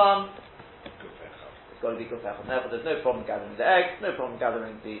the Rambam, it's got to be Gufechot. Therefore there's no problem gathering the eggs, no problem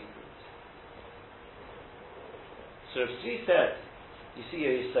gathering the fruits. So if she said, you see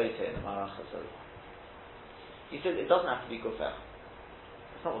your Yisot here in the Marach Hazor, he said it doesn't have to be Gufech.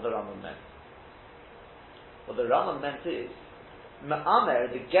 That's not what the Rambam meant. What the Rambam meant is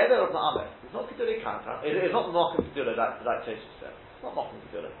Ma'amer, the gather of Ma'amer, it's not Kedurei Karka, it's not Mokum Kedurei, like Tosfos said. It's not Mokum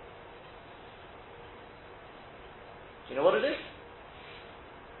Kedurei. Do you know what it is?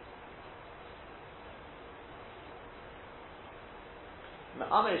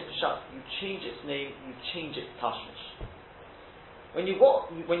 Ma'amer is Peshat. You change its name, you change its tashmish. When you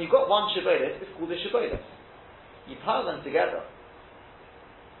got one Shibboleth, it's called a Shibboleth. You pile them together.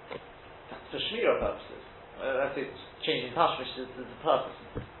 That's for Shmirah purposes. That's it. Changing tashmish is the purpose.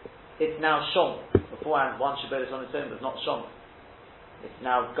 It's now Shom. Beforehand, one Shibboleth on its own was not Shom. It's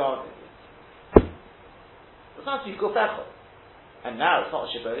now God. It's not to be Gufechot. And now it's not a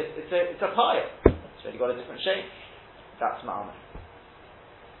Shibboleth, it's a pile. It's already got a different shape. That's Ma'ameh.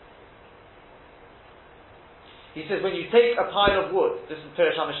 He says when you take a pile of wood, this is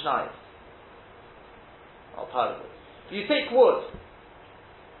Pirish HaMishnayos. A pile of wood. You take wood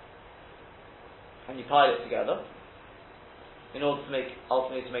and you pile it together in order to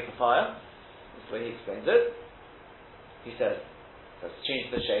ultimately make a fire. This is the way he explains it. he says, let's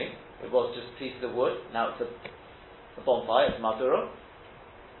change the shame. It was just pieces of wood, now it's a bonfire, it's Madura.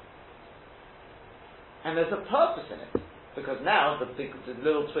 And there's a purpose in it, because now the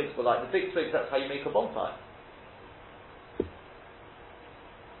little twigs were like the big twigs, that's how you make a bonfire.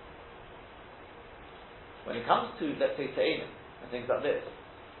 When it comes to, let's say, Te'enim, and things like this,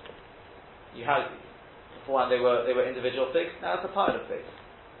 you have, beforehand they were individual figs, now it's a pile of figs.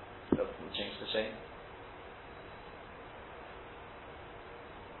 Doesn't change the shame.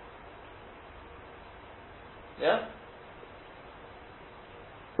 Yeah?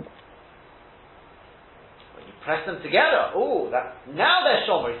 When you press them together, now they're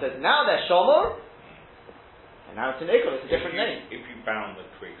shomer. He says, now they're shomer, and now it's an ikul, it's a different name. If you bound the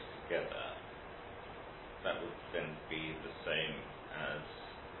twigs together, that would then be the same as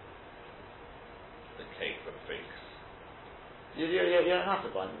the cake of figs. You don't have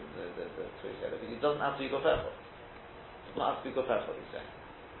to bind the twigs together, because it doesn't have to be gofefel. It doesn't have to be gofefel, he's saying.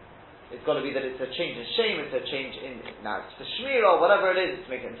 It's got to be that it's a change in shame, it's a change in, now it's for shmira, whatever it is, it's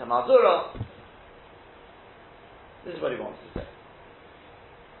making it into mazura. This is what he wants to say.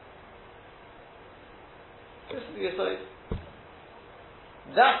 This is the Yesod.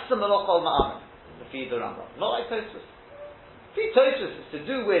 That's the Malach al Ma'anim, the feed the Rambam. Not like Tosfos. Feed Tosfos is to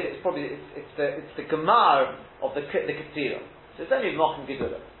do with, it's the Gemar of the Ketzira. So it's only Mochim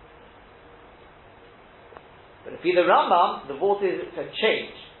Gedulah. But if you the Rambam, the vote is it's a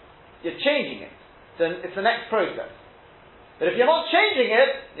change. You're changing it. It's the next process. But if you're not changing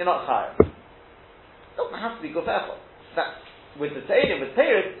it, you're not chayav. It doesn't have to be gufefel. That's with the Te'enim, with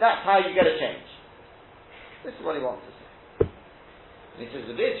Peiros, that's how you get a change. This is what he wants to say. And he says,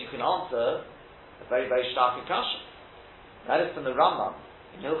 with this you can answer a very, very stark kasha. That is from the Rambam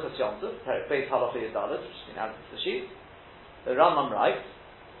in Hilchos Yom Tov, Beis Halacha Yadalit, which has been added to the sheet. The Rambam writes,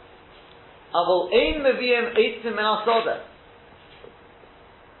 Avol ein meviim eitzim min asodeh.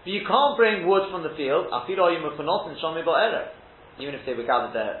 You can't bring wood from the field, even if they were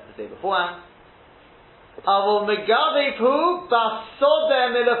gathered there the day beforehand.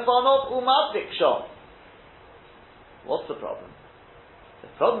 What's the problem? The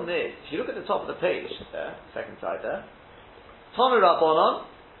problem is, if you look at the top of the page, there, second side there, Tonu Rabbanon,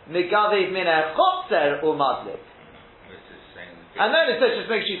 Megavev Mineh Chotzer Umadlik. And then it says just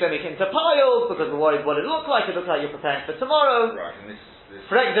make sure you don't make it into piles, because we're worried what it looks like. It looks like you're preparing for tomorrow. Right, and this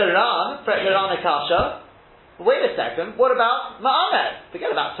Frek Deran Akasha. Wait a second, what about Ma'amed?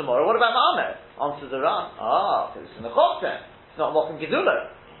 Forget about tomorrow, what about Ma'amed? Answers the Ran. Because it's in the Chotzer. It's not Mokum Gedulah.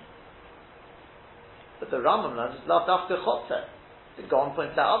 But the Rambam learns it's Lav Dafka Chotzer. The Gon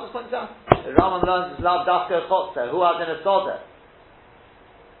points out, others points out. The Rambam learns it's Lav Dafka Chotzer. Who has in a Soda?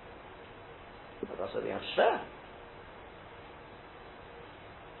 But that's why we have Shver.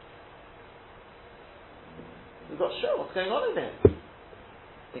 We've got Shver. What's going on in there?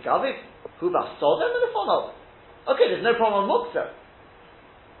 Think of it. Who saw them in the funnel? Okay, there's no problem on Muktzah.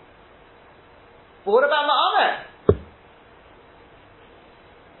 But what about Ma'ameh?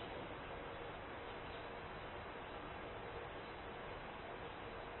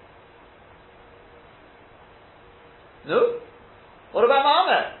 No? What about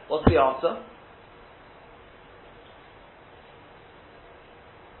Ma'ameh? What's the answer?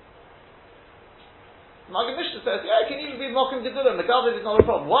 Magen Mishnah says, yeah, it can even be Mokum Gedulah, the Gavid is not a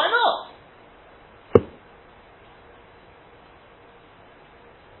problem. Why not?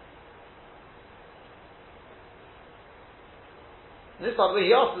 And this, by the way,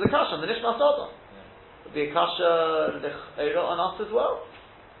 he asked the Kasha on the Nishma Soda. Would be a Kasha on us as well.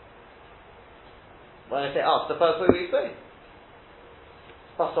 When I say us, the first way we say.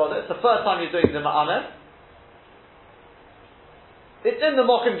 It's the first time you're doing the Ma'ameh. It's in the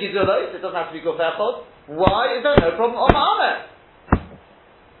Mokum Gedulah, it doesn't have to be Guf Echad. Why is there no problem on Ma'ameh?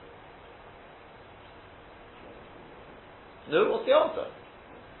 No, what's the answer?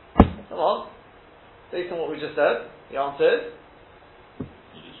 Come on. Based on what we just said, the answer is?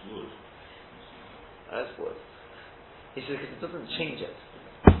 It is wood. That's wood. He says because it doesn't change it.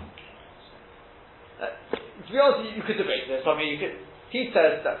 To be honest, you could debate this. I mean, he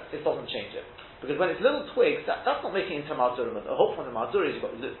says that it doesn't change it. Because when it's little twigs, that's not making it into Marzura. The whole point of Marzura is you've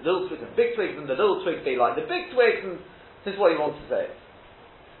got little twigs and big twigs, and the little twigs they like the big twigs, and this is what he wants to say.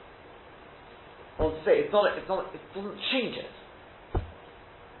 He wants to say it doesn't change it.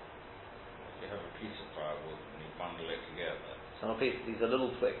 you have a piece of firewood and you bundle it together. It's not a piece, these are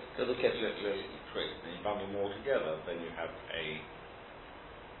little twigs, little Twigs, twigs. and you bundle them all together, then you have a...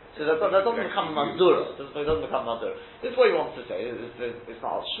 So that doesn't become Marzura. It doesn't become Marzura. This is what he wants to say. It's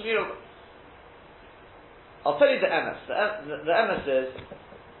not Shmir. I'll tell you the MS. The MS is,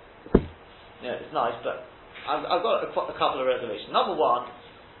 it's nice, but I've got a couple of reservations. Number one,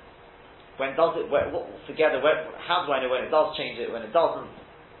 when does it, how do I know when it does change it, when it doesn't?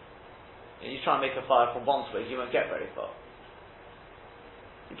 You try and make a fire from one twig, you won't get very far.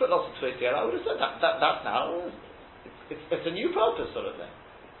 You put lots of twigs together, I would have said that's now, it's a new purpose sort of thing.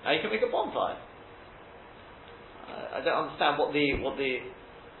 Now you can make a bonfire. I don't understand what the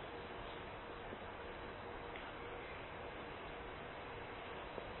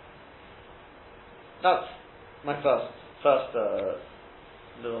that's my first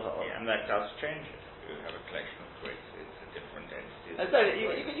little. Yeah, and that does change it. You have a collection of twigs; it's a different entity. And so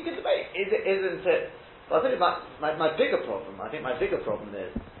you can debate. Isn't it? Well, I think my bigger problem. I think my bigger problem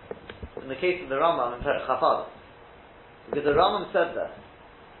is in the case of the Rambam in Perek Chafad, because the Rambam said that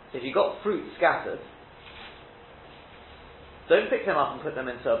if you got fruit scattered, don't pick them up and put them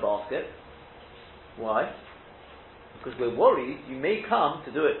into a basket. Why? Because we're worried you may come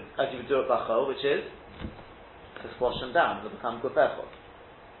to do it as you would do at Bachol, which is to squash them down and become Gufechot.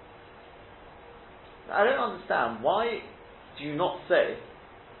 I don't understand, why do you not say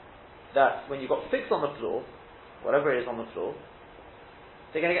that when you've got figs on the floor, whatever it is on the floor,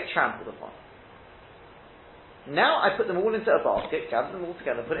 they're going to get trampled upon. Now I put them all into a basket, gather them all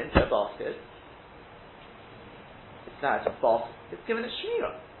together, put it into a basket. Now it's a boss, it's given a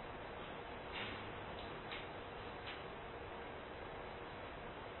shmirah.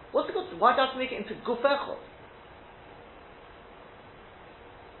 What's the good? Why doesn't it make it into gufechot?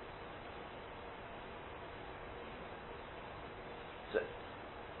 So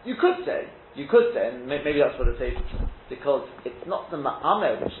you could say, and maybe that's what it says, because it's not the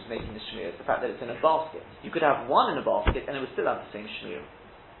ma'amer which is making the shmir, it's the fact that it's in a basket. You could have one in a basket and it would still have the same shmir.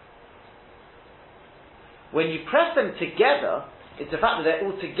 When you press them together, it's the fact that they're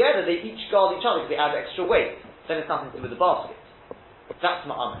all together, they each guard each other because they add extra weight. Then it's nothing to do with the basket. That's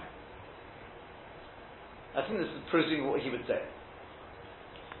ma'amer. I think this is proving what he would say.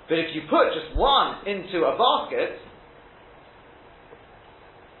 But if you put just one into a basket,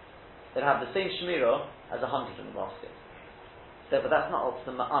 they'd have the same shmirah as 100 in the basket. So, but that's not up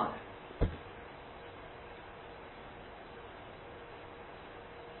to the ma'amer.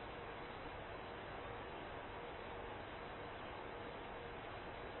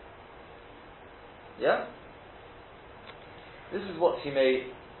 Yeah? This is what I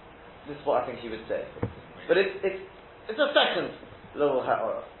think he would say. But it's a second little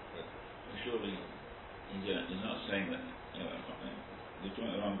ha'ara. Surely, he's not saying that, the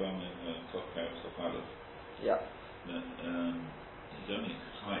joint Rambam in Tokar Safalov, yeah. that he's only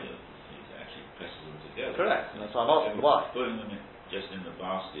higher if he actually presses them together. Correct, and that's why I'm asking why. Putting them just in the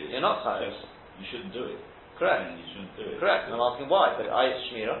basket, you're not higher. You shouldn't do it. Correct. You shouldn't do it. Correct, and I'm asking why, but it's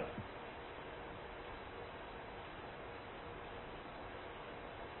Shmira.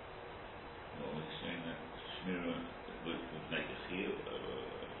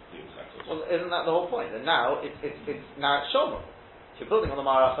 Well, isn't that the whole point? And now it's now it's Shomer. If you're building on the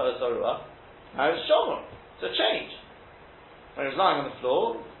Marach Zorua, now it's Shomer. It's a change. When it was lying on the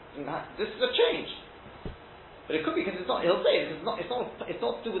floor, this is a change. But it could be because it's not. He'll say it's not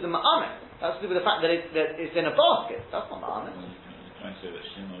to do with the ma'amet. That's to do with the fact that it's in a basket. That's not ma'amet. You're trying to say that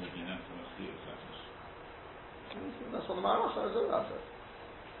Shimon would be enough for a field factors. That's what the Marach Zorua says.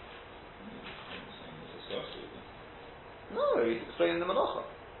 No, he's explaining the Malacha.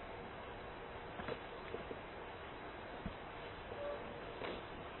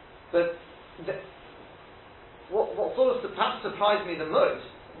 But what sort of perhaps surprised me the most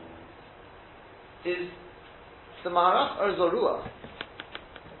is the Marach Zorua.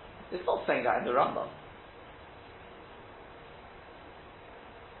 It's not saying that in the Rambam.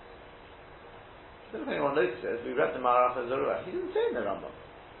 I don't know if anyone notices, we read the Marach Zorua. He didn't say in the Rambam.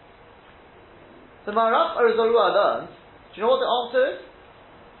 The Marach Zorua learns, do you know what the answer is?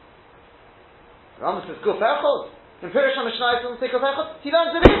 The Rambam says, Guf Echod. In Pirish HaMishnayos doesn't say Guf Echod. He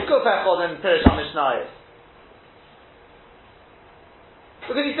learns it is Guf Echod in Pirish HaMishnayos.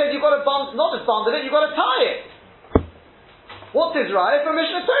 Because he said you've got to not just bundle it, you've got to tie it. What's his right? For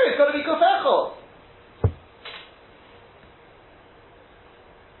Mishnah Torah, it's got to be Guf Echod.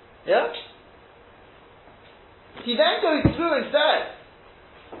 Yeah? He then goes through and says,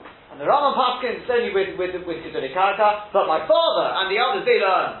 and the Rambam Paskins is only with Kedurei Karka, but my father and the others, they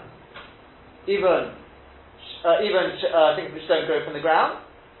learn even things which don't grow from the ground.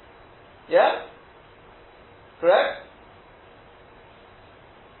 Yeah? Correct?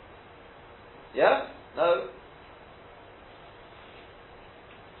 Yeah? No?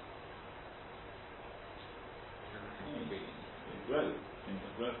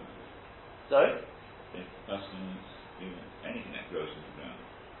 Sorry? Anything that grows from the ground.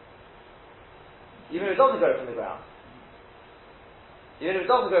 Even if it doesn't go from the ground. Even if it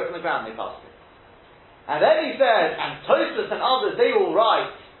doesn't go from the ground, they pass it. And then he says, and Tosfos and others, they all write,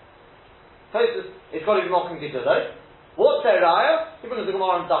 Tosfos, it's got to be mocking Gidulot. What's their raya? He brings the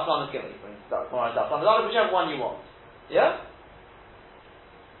Gemara and Daf Lamed Gimel. He brings the Gemara and Daf Lamed, whichever one you want. Yeah?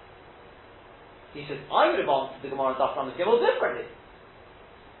 He says, I would have answered the Gemara and Daf Lamed Gimel differently.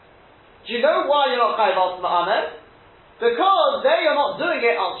 Do you know why you're not Chayav Al Ma'ameh? Because they are not doing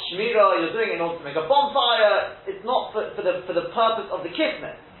it on Shmira, you're doing it in order to make a bonfire, it's not for the purpose of the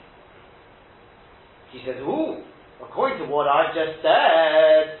kismet. He says, ooh, according to what I've just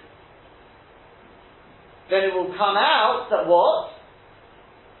said, then it will come out that what?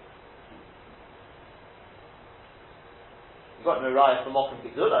 You've got no raya for Mokum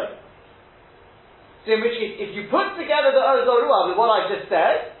Gidulai. So in which case, if you put together the Ozorua with what I've just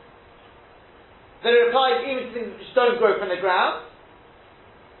said, then it applies even to things which don't grow from the ground.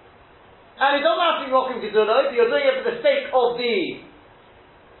 And it doesn't have to be Mokum Gidulai, but you're doing it for the sake of the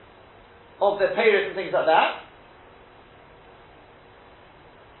payers and things like that.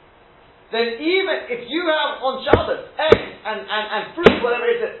 Then even if you have on Shabbos eggs and fruit, whatever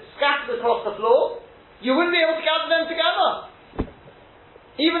it is, scattered across the floor, you wouldn't be able to gather them together.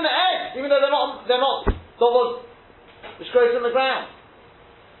 Even the eggs, even though they're not doubles which grows from the ground.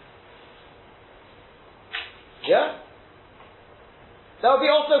 Yeah? That would be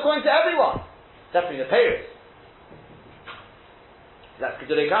also according to everyone. Definitely the payers. That's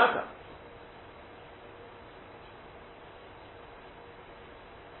Gedulei Karka.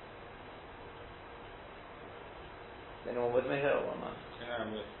 Anyone with me here or one man? Yeah,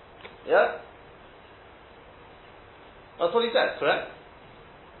 I'm with. Yeah? That's what he says, correct?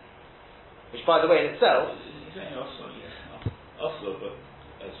 Which, by the way, in itself... He's saying also, yeah. Also, but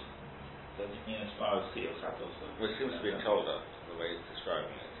does it mean as far as Theo Chatos? Well, it seems to be told us, the way he's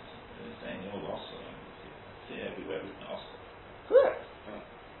describing it. He's saying all also. See everywhere written also. Correct. Yeah.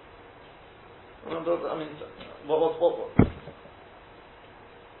 I mean, what's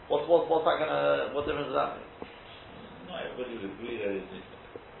that gonna... What difference does that make? Not everybody would agree that it's...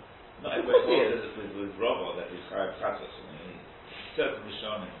 Not everybody holds with Robo that he's Chayav Chatos. I mean, certain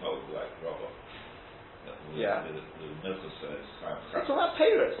Rishonim hold like Robo. Yeah. The Milchus says Chayav Chatos. He's talking about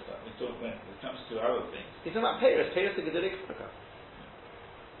Peiros. We're talking when it comes to other things. He's talking about Peiros. Peiros is Gedulei Karka.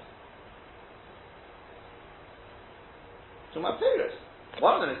 Talking about Peiros.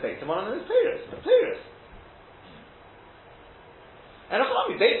 One of them is baked and one of them is Peiros. But Peiros. And a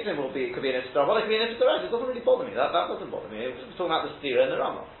Chami baked him could be an Estra, but it could be an Estra. It doesn't really bother me. That doesn't bother me. We're talking about the Stira and the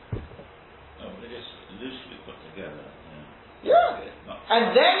Rama. No, they're just loosely put together. Yeah.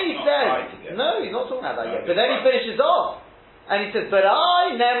 And then he says, no, he's not talking about that yet. But then he finishes off. And he says, but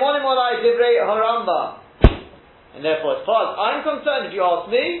I, Ne'monim Olai Divrei Harambam. And therefore, as far as I'm concerned, if you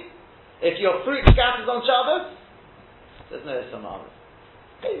ask me, if your fruit scatters on Shabbos, there's no Islamah.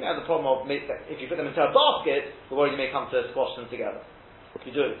 You may have the problem of, if you put them into a basket, the worry you may come to squash them together. If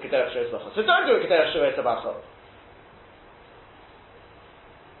you do it Kederach Shoretz Bachot. So don't do it Kederach Shoretz Bachot.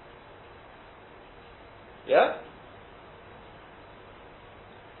 Yeah?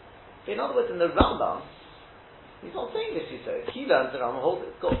 In other words, in the Rambam, he's not saying this, he says. He learns the Rambam holds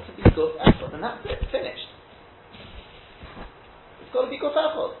it's got to be good effort, and that's it, finished. It's got to be good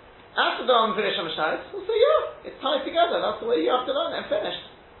effort. After the Rambam finished on the Shabbos, we'll say, yeah, it's tied together, that's the way you have to learn it, and finished.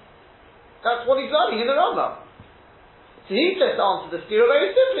 That's what he's learning in the Rambam. So he just answered the Stira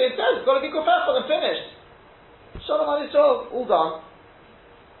very simply and says, it's got to be good effort and finished. Shalom al Yisrael, all done.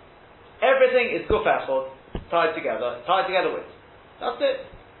 Everything is good effort, tied together with. That's it.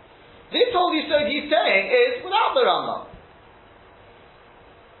 This whole Yisod he's saying is without the Rambam.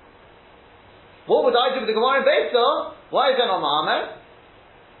 What would I do with the Gemara in Beisah? Why is there no Ma'ameh?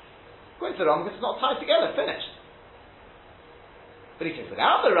 According to the Rambam, because it's not tied together, finished. But he says,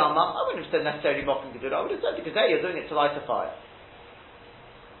 without the Rambam, I wouldn't have said necessarily mocking to do it. I would have said, because there you're doing it to light a fire.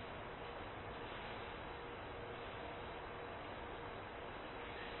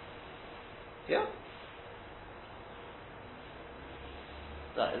 Yeah?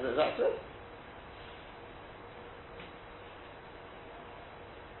 That's it.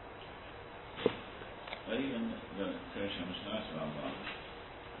 Well, even the Keresham Mishnah's Rambam,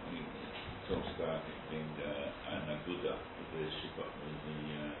 he talks about it being an Aguda with the Shibbolin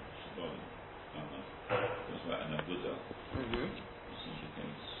Rambam. Talks about an Aguda, which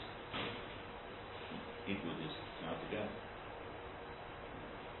indicates Igud is tied together.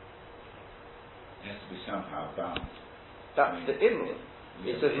 It has to be somehow bound. That's the Imud.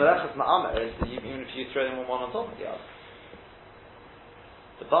 It says Merachas Ma'ameh, even if you throw them one on top of the other.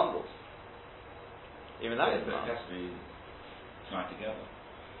 The bundles. Even that is It has to be tied together.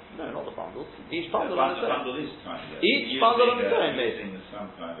 No, not the bundles. Each bundle on its own. Bundle is tiny. Each bundle on its own, maybe. Using some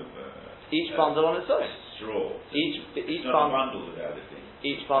kind of Each bundle on its own. straw. Each not bundle. a bundle without a thing.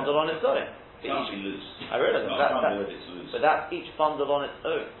 Each bundle on its own. It can't be loose. I realise not that. a bundle if it's loose. But that's each bundle on its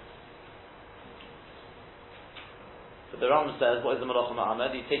own. But the Rambam says, what is the Malach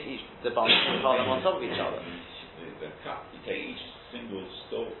Ma'amed? You take the bundles and pile them on top of each other. The cup, you take each single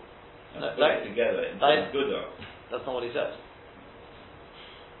stalk and No, put it together into a Gouda. That's not what he says.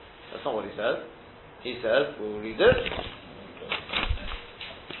 That's not what he says. He says, we'll read it.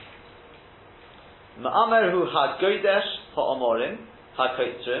 Ma'amer hu ha-godesh ha'amorim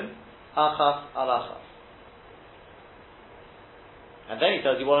ha-koitzrim achas al-achas. And then he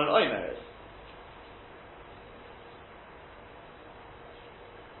tells you what an omer is.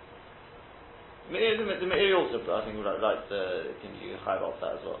 The Meiri also, I think, would like to give you a chayv off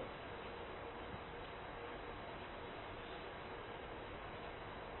that as well.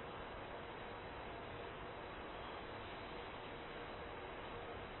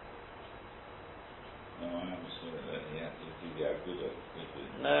 No, I understood that he had to do the Aguda.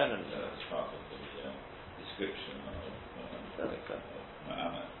 No. That's part of the description of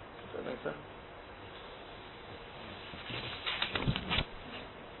Muhammad. Don't think so.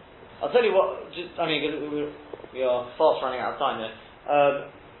 I'll tell you what, we are fast running out of time here.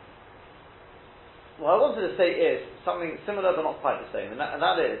 What I wanted to say is something similar but not quite the same, and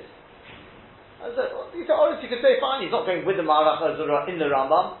that is, you could say, fine, he's not going with the Ma'arach Azura in the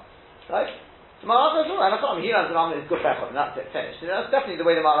Rambam, right? The Ma'arach Azura, and I thought he learns the Rambam is good Bechot, and that's it, finished. That's definitely the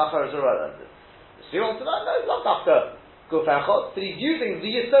way the Ma'arach Azura learns it. So he wants to know, no, not after good Bechot, but he's using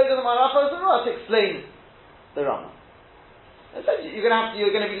the Yesod of the Ma'arach Azura to explain the Rambam. Essentially, you're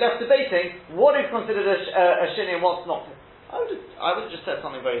going to be left debating what is considered a shini and what's not. I would have just said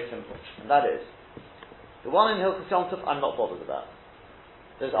something very simple, and that is the one in Hilchos Yom Tov I'm not bothered about.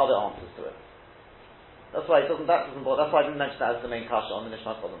 There's other answers to it. That's why that doesn't bother. That's why I didn't mention that as the main kasha on the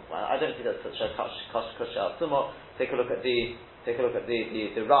Mishnah problem. I don't think that's such a kasha. Take a look at the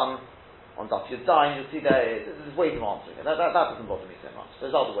run on Daf Yudzayin. You'll see there's ways of answering it. That doesn't bother me so much.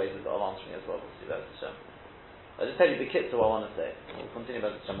 There's other ways of answering it as well. We'll see that. I'll just tell you the kitzur what I want to say. We'll continue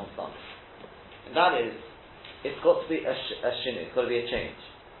about the Shem on Sunday. And that is, it's got to be a shinu, it's got to be a change.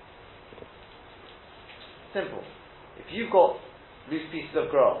 Simple. If you've got loose pieces of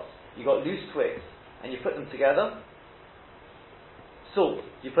grass, you've got loose twigs, and you put them together, salt,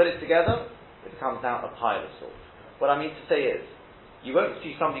 you put it together, it becomes now a pile of salt. What I mean to say is, you won't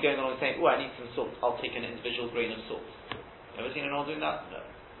see somebody going along and saying, I need some salt, I'll take an individual grain of salt. Ever seen anyone doing that? No.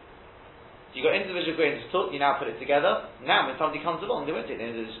 You've got individual grains of salt, you now put it together. Now when somebody comes along, they won't take the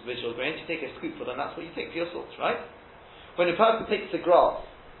individual grains, you take a scoopful and that's what you take for your salt, right? When a person takes the grass,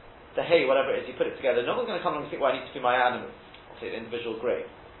 the hay, whatever it is, you put it together, no one's going to come along and think, I need to feed my animals. I'll take the individual grain.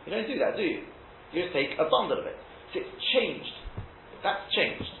 You don't do that, do you? You just take a bundle of it. So it's changed. That's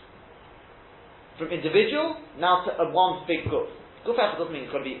changed. From individual, now to one big guf. Guf doesn't mean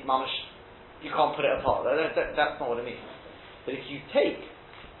it's got to be mamish. You can't put it apart. That's not what it means. But if you take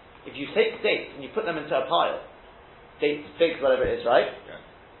dates and you put them into a pile, dates, figs, whatever it is, right?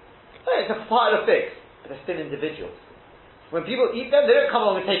 Yeah. It's a pile of figs, but they're still individuals. When people eat them, they don't come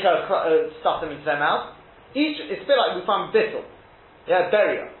along and stuff them into their mouth. It's a bit like we find bittul.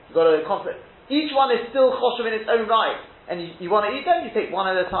 Beria. You've got a conflict. Each one is still choshev in its own right. And you want to eat them, you take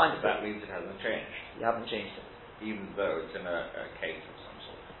one at a time. That means it hasn't changed. You haven't changed it. Even though it's in a case of some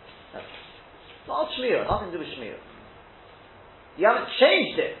sort. No. It's not shmira, nothing to do with shmira. You haven't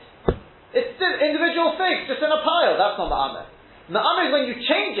changed it. It's still individual figs, just in a pile. That's not ma'amer. Ma'amer is when you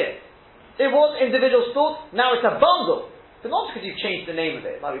change it. It was individual stalk, now it's a bundle. But not because you've changed the name of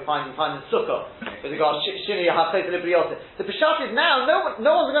it, like we find in Sukkah, with regards to Shini Yahafet and Libriota. The Peshat is now, no one's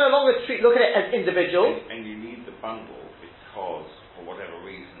going to longer look at it as individual. And you need the bundle because, for whatever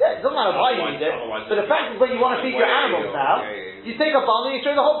reason. Yeah, it doesn't matter why you need it. But the fact is, when you want to feed your animals now, you take a bundle, you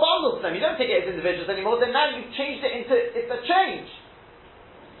throw the whole bundle to them. You don't take it as individuals anymore. Then now you've changed it into, it's a change.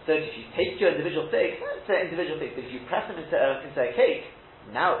 So if you take your individual figs, it's an individual fig. But if you press them into a cake,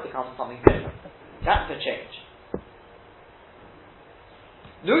 now it becomes something different. That's a change.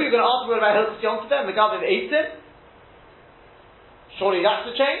 No, you're going to ask me what about Hilchos Yom Tov and the Gav of Eitzim? Surely that's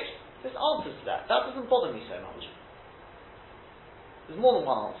a change? There's answers to that. That doesn't bother me so much. There's more than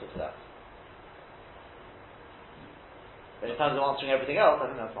one answer to that. But in terms of answering everything else, I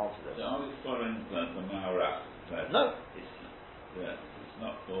think that's the answer to it. So are we following the Maharat? No. It's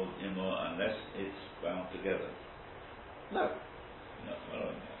not called Imor unless it's bound together. No. You're not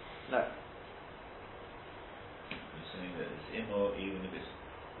following that. No. You're saying that it's Imor even if it's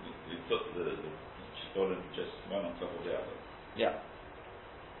we put the Shkolim just one on top of the other. Yeah.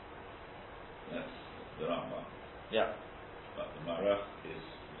 Yeah. But the Marach is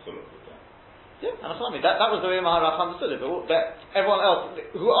full of that. Yeah, and that's what I mean. That was the way Maharach understood it. But everyone else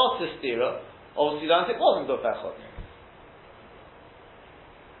who asked this stira obviously learned it wasn't good Echad.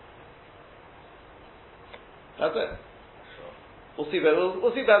 That's it. Sure. We'll see. But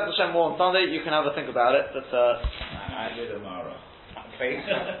we'll see about Hashem more on Sunday. You can have a think about it. But I did a Marach. Based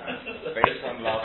on last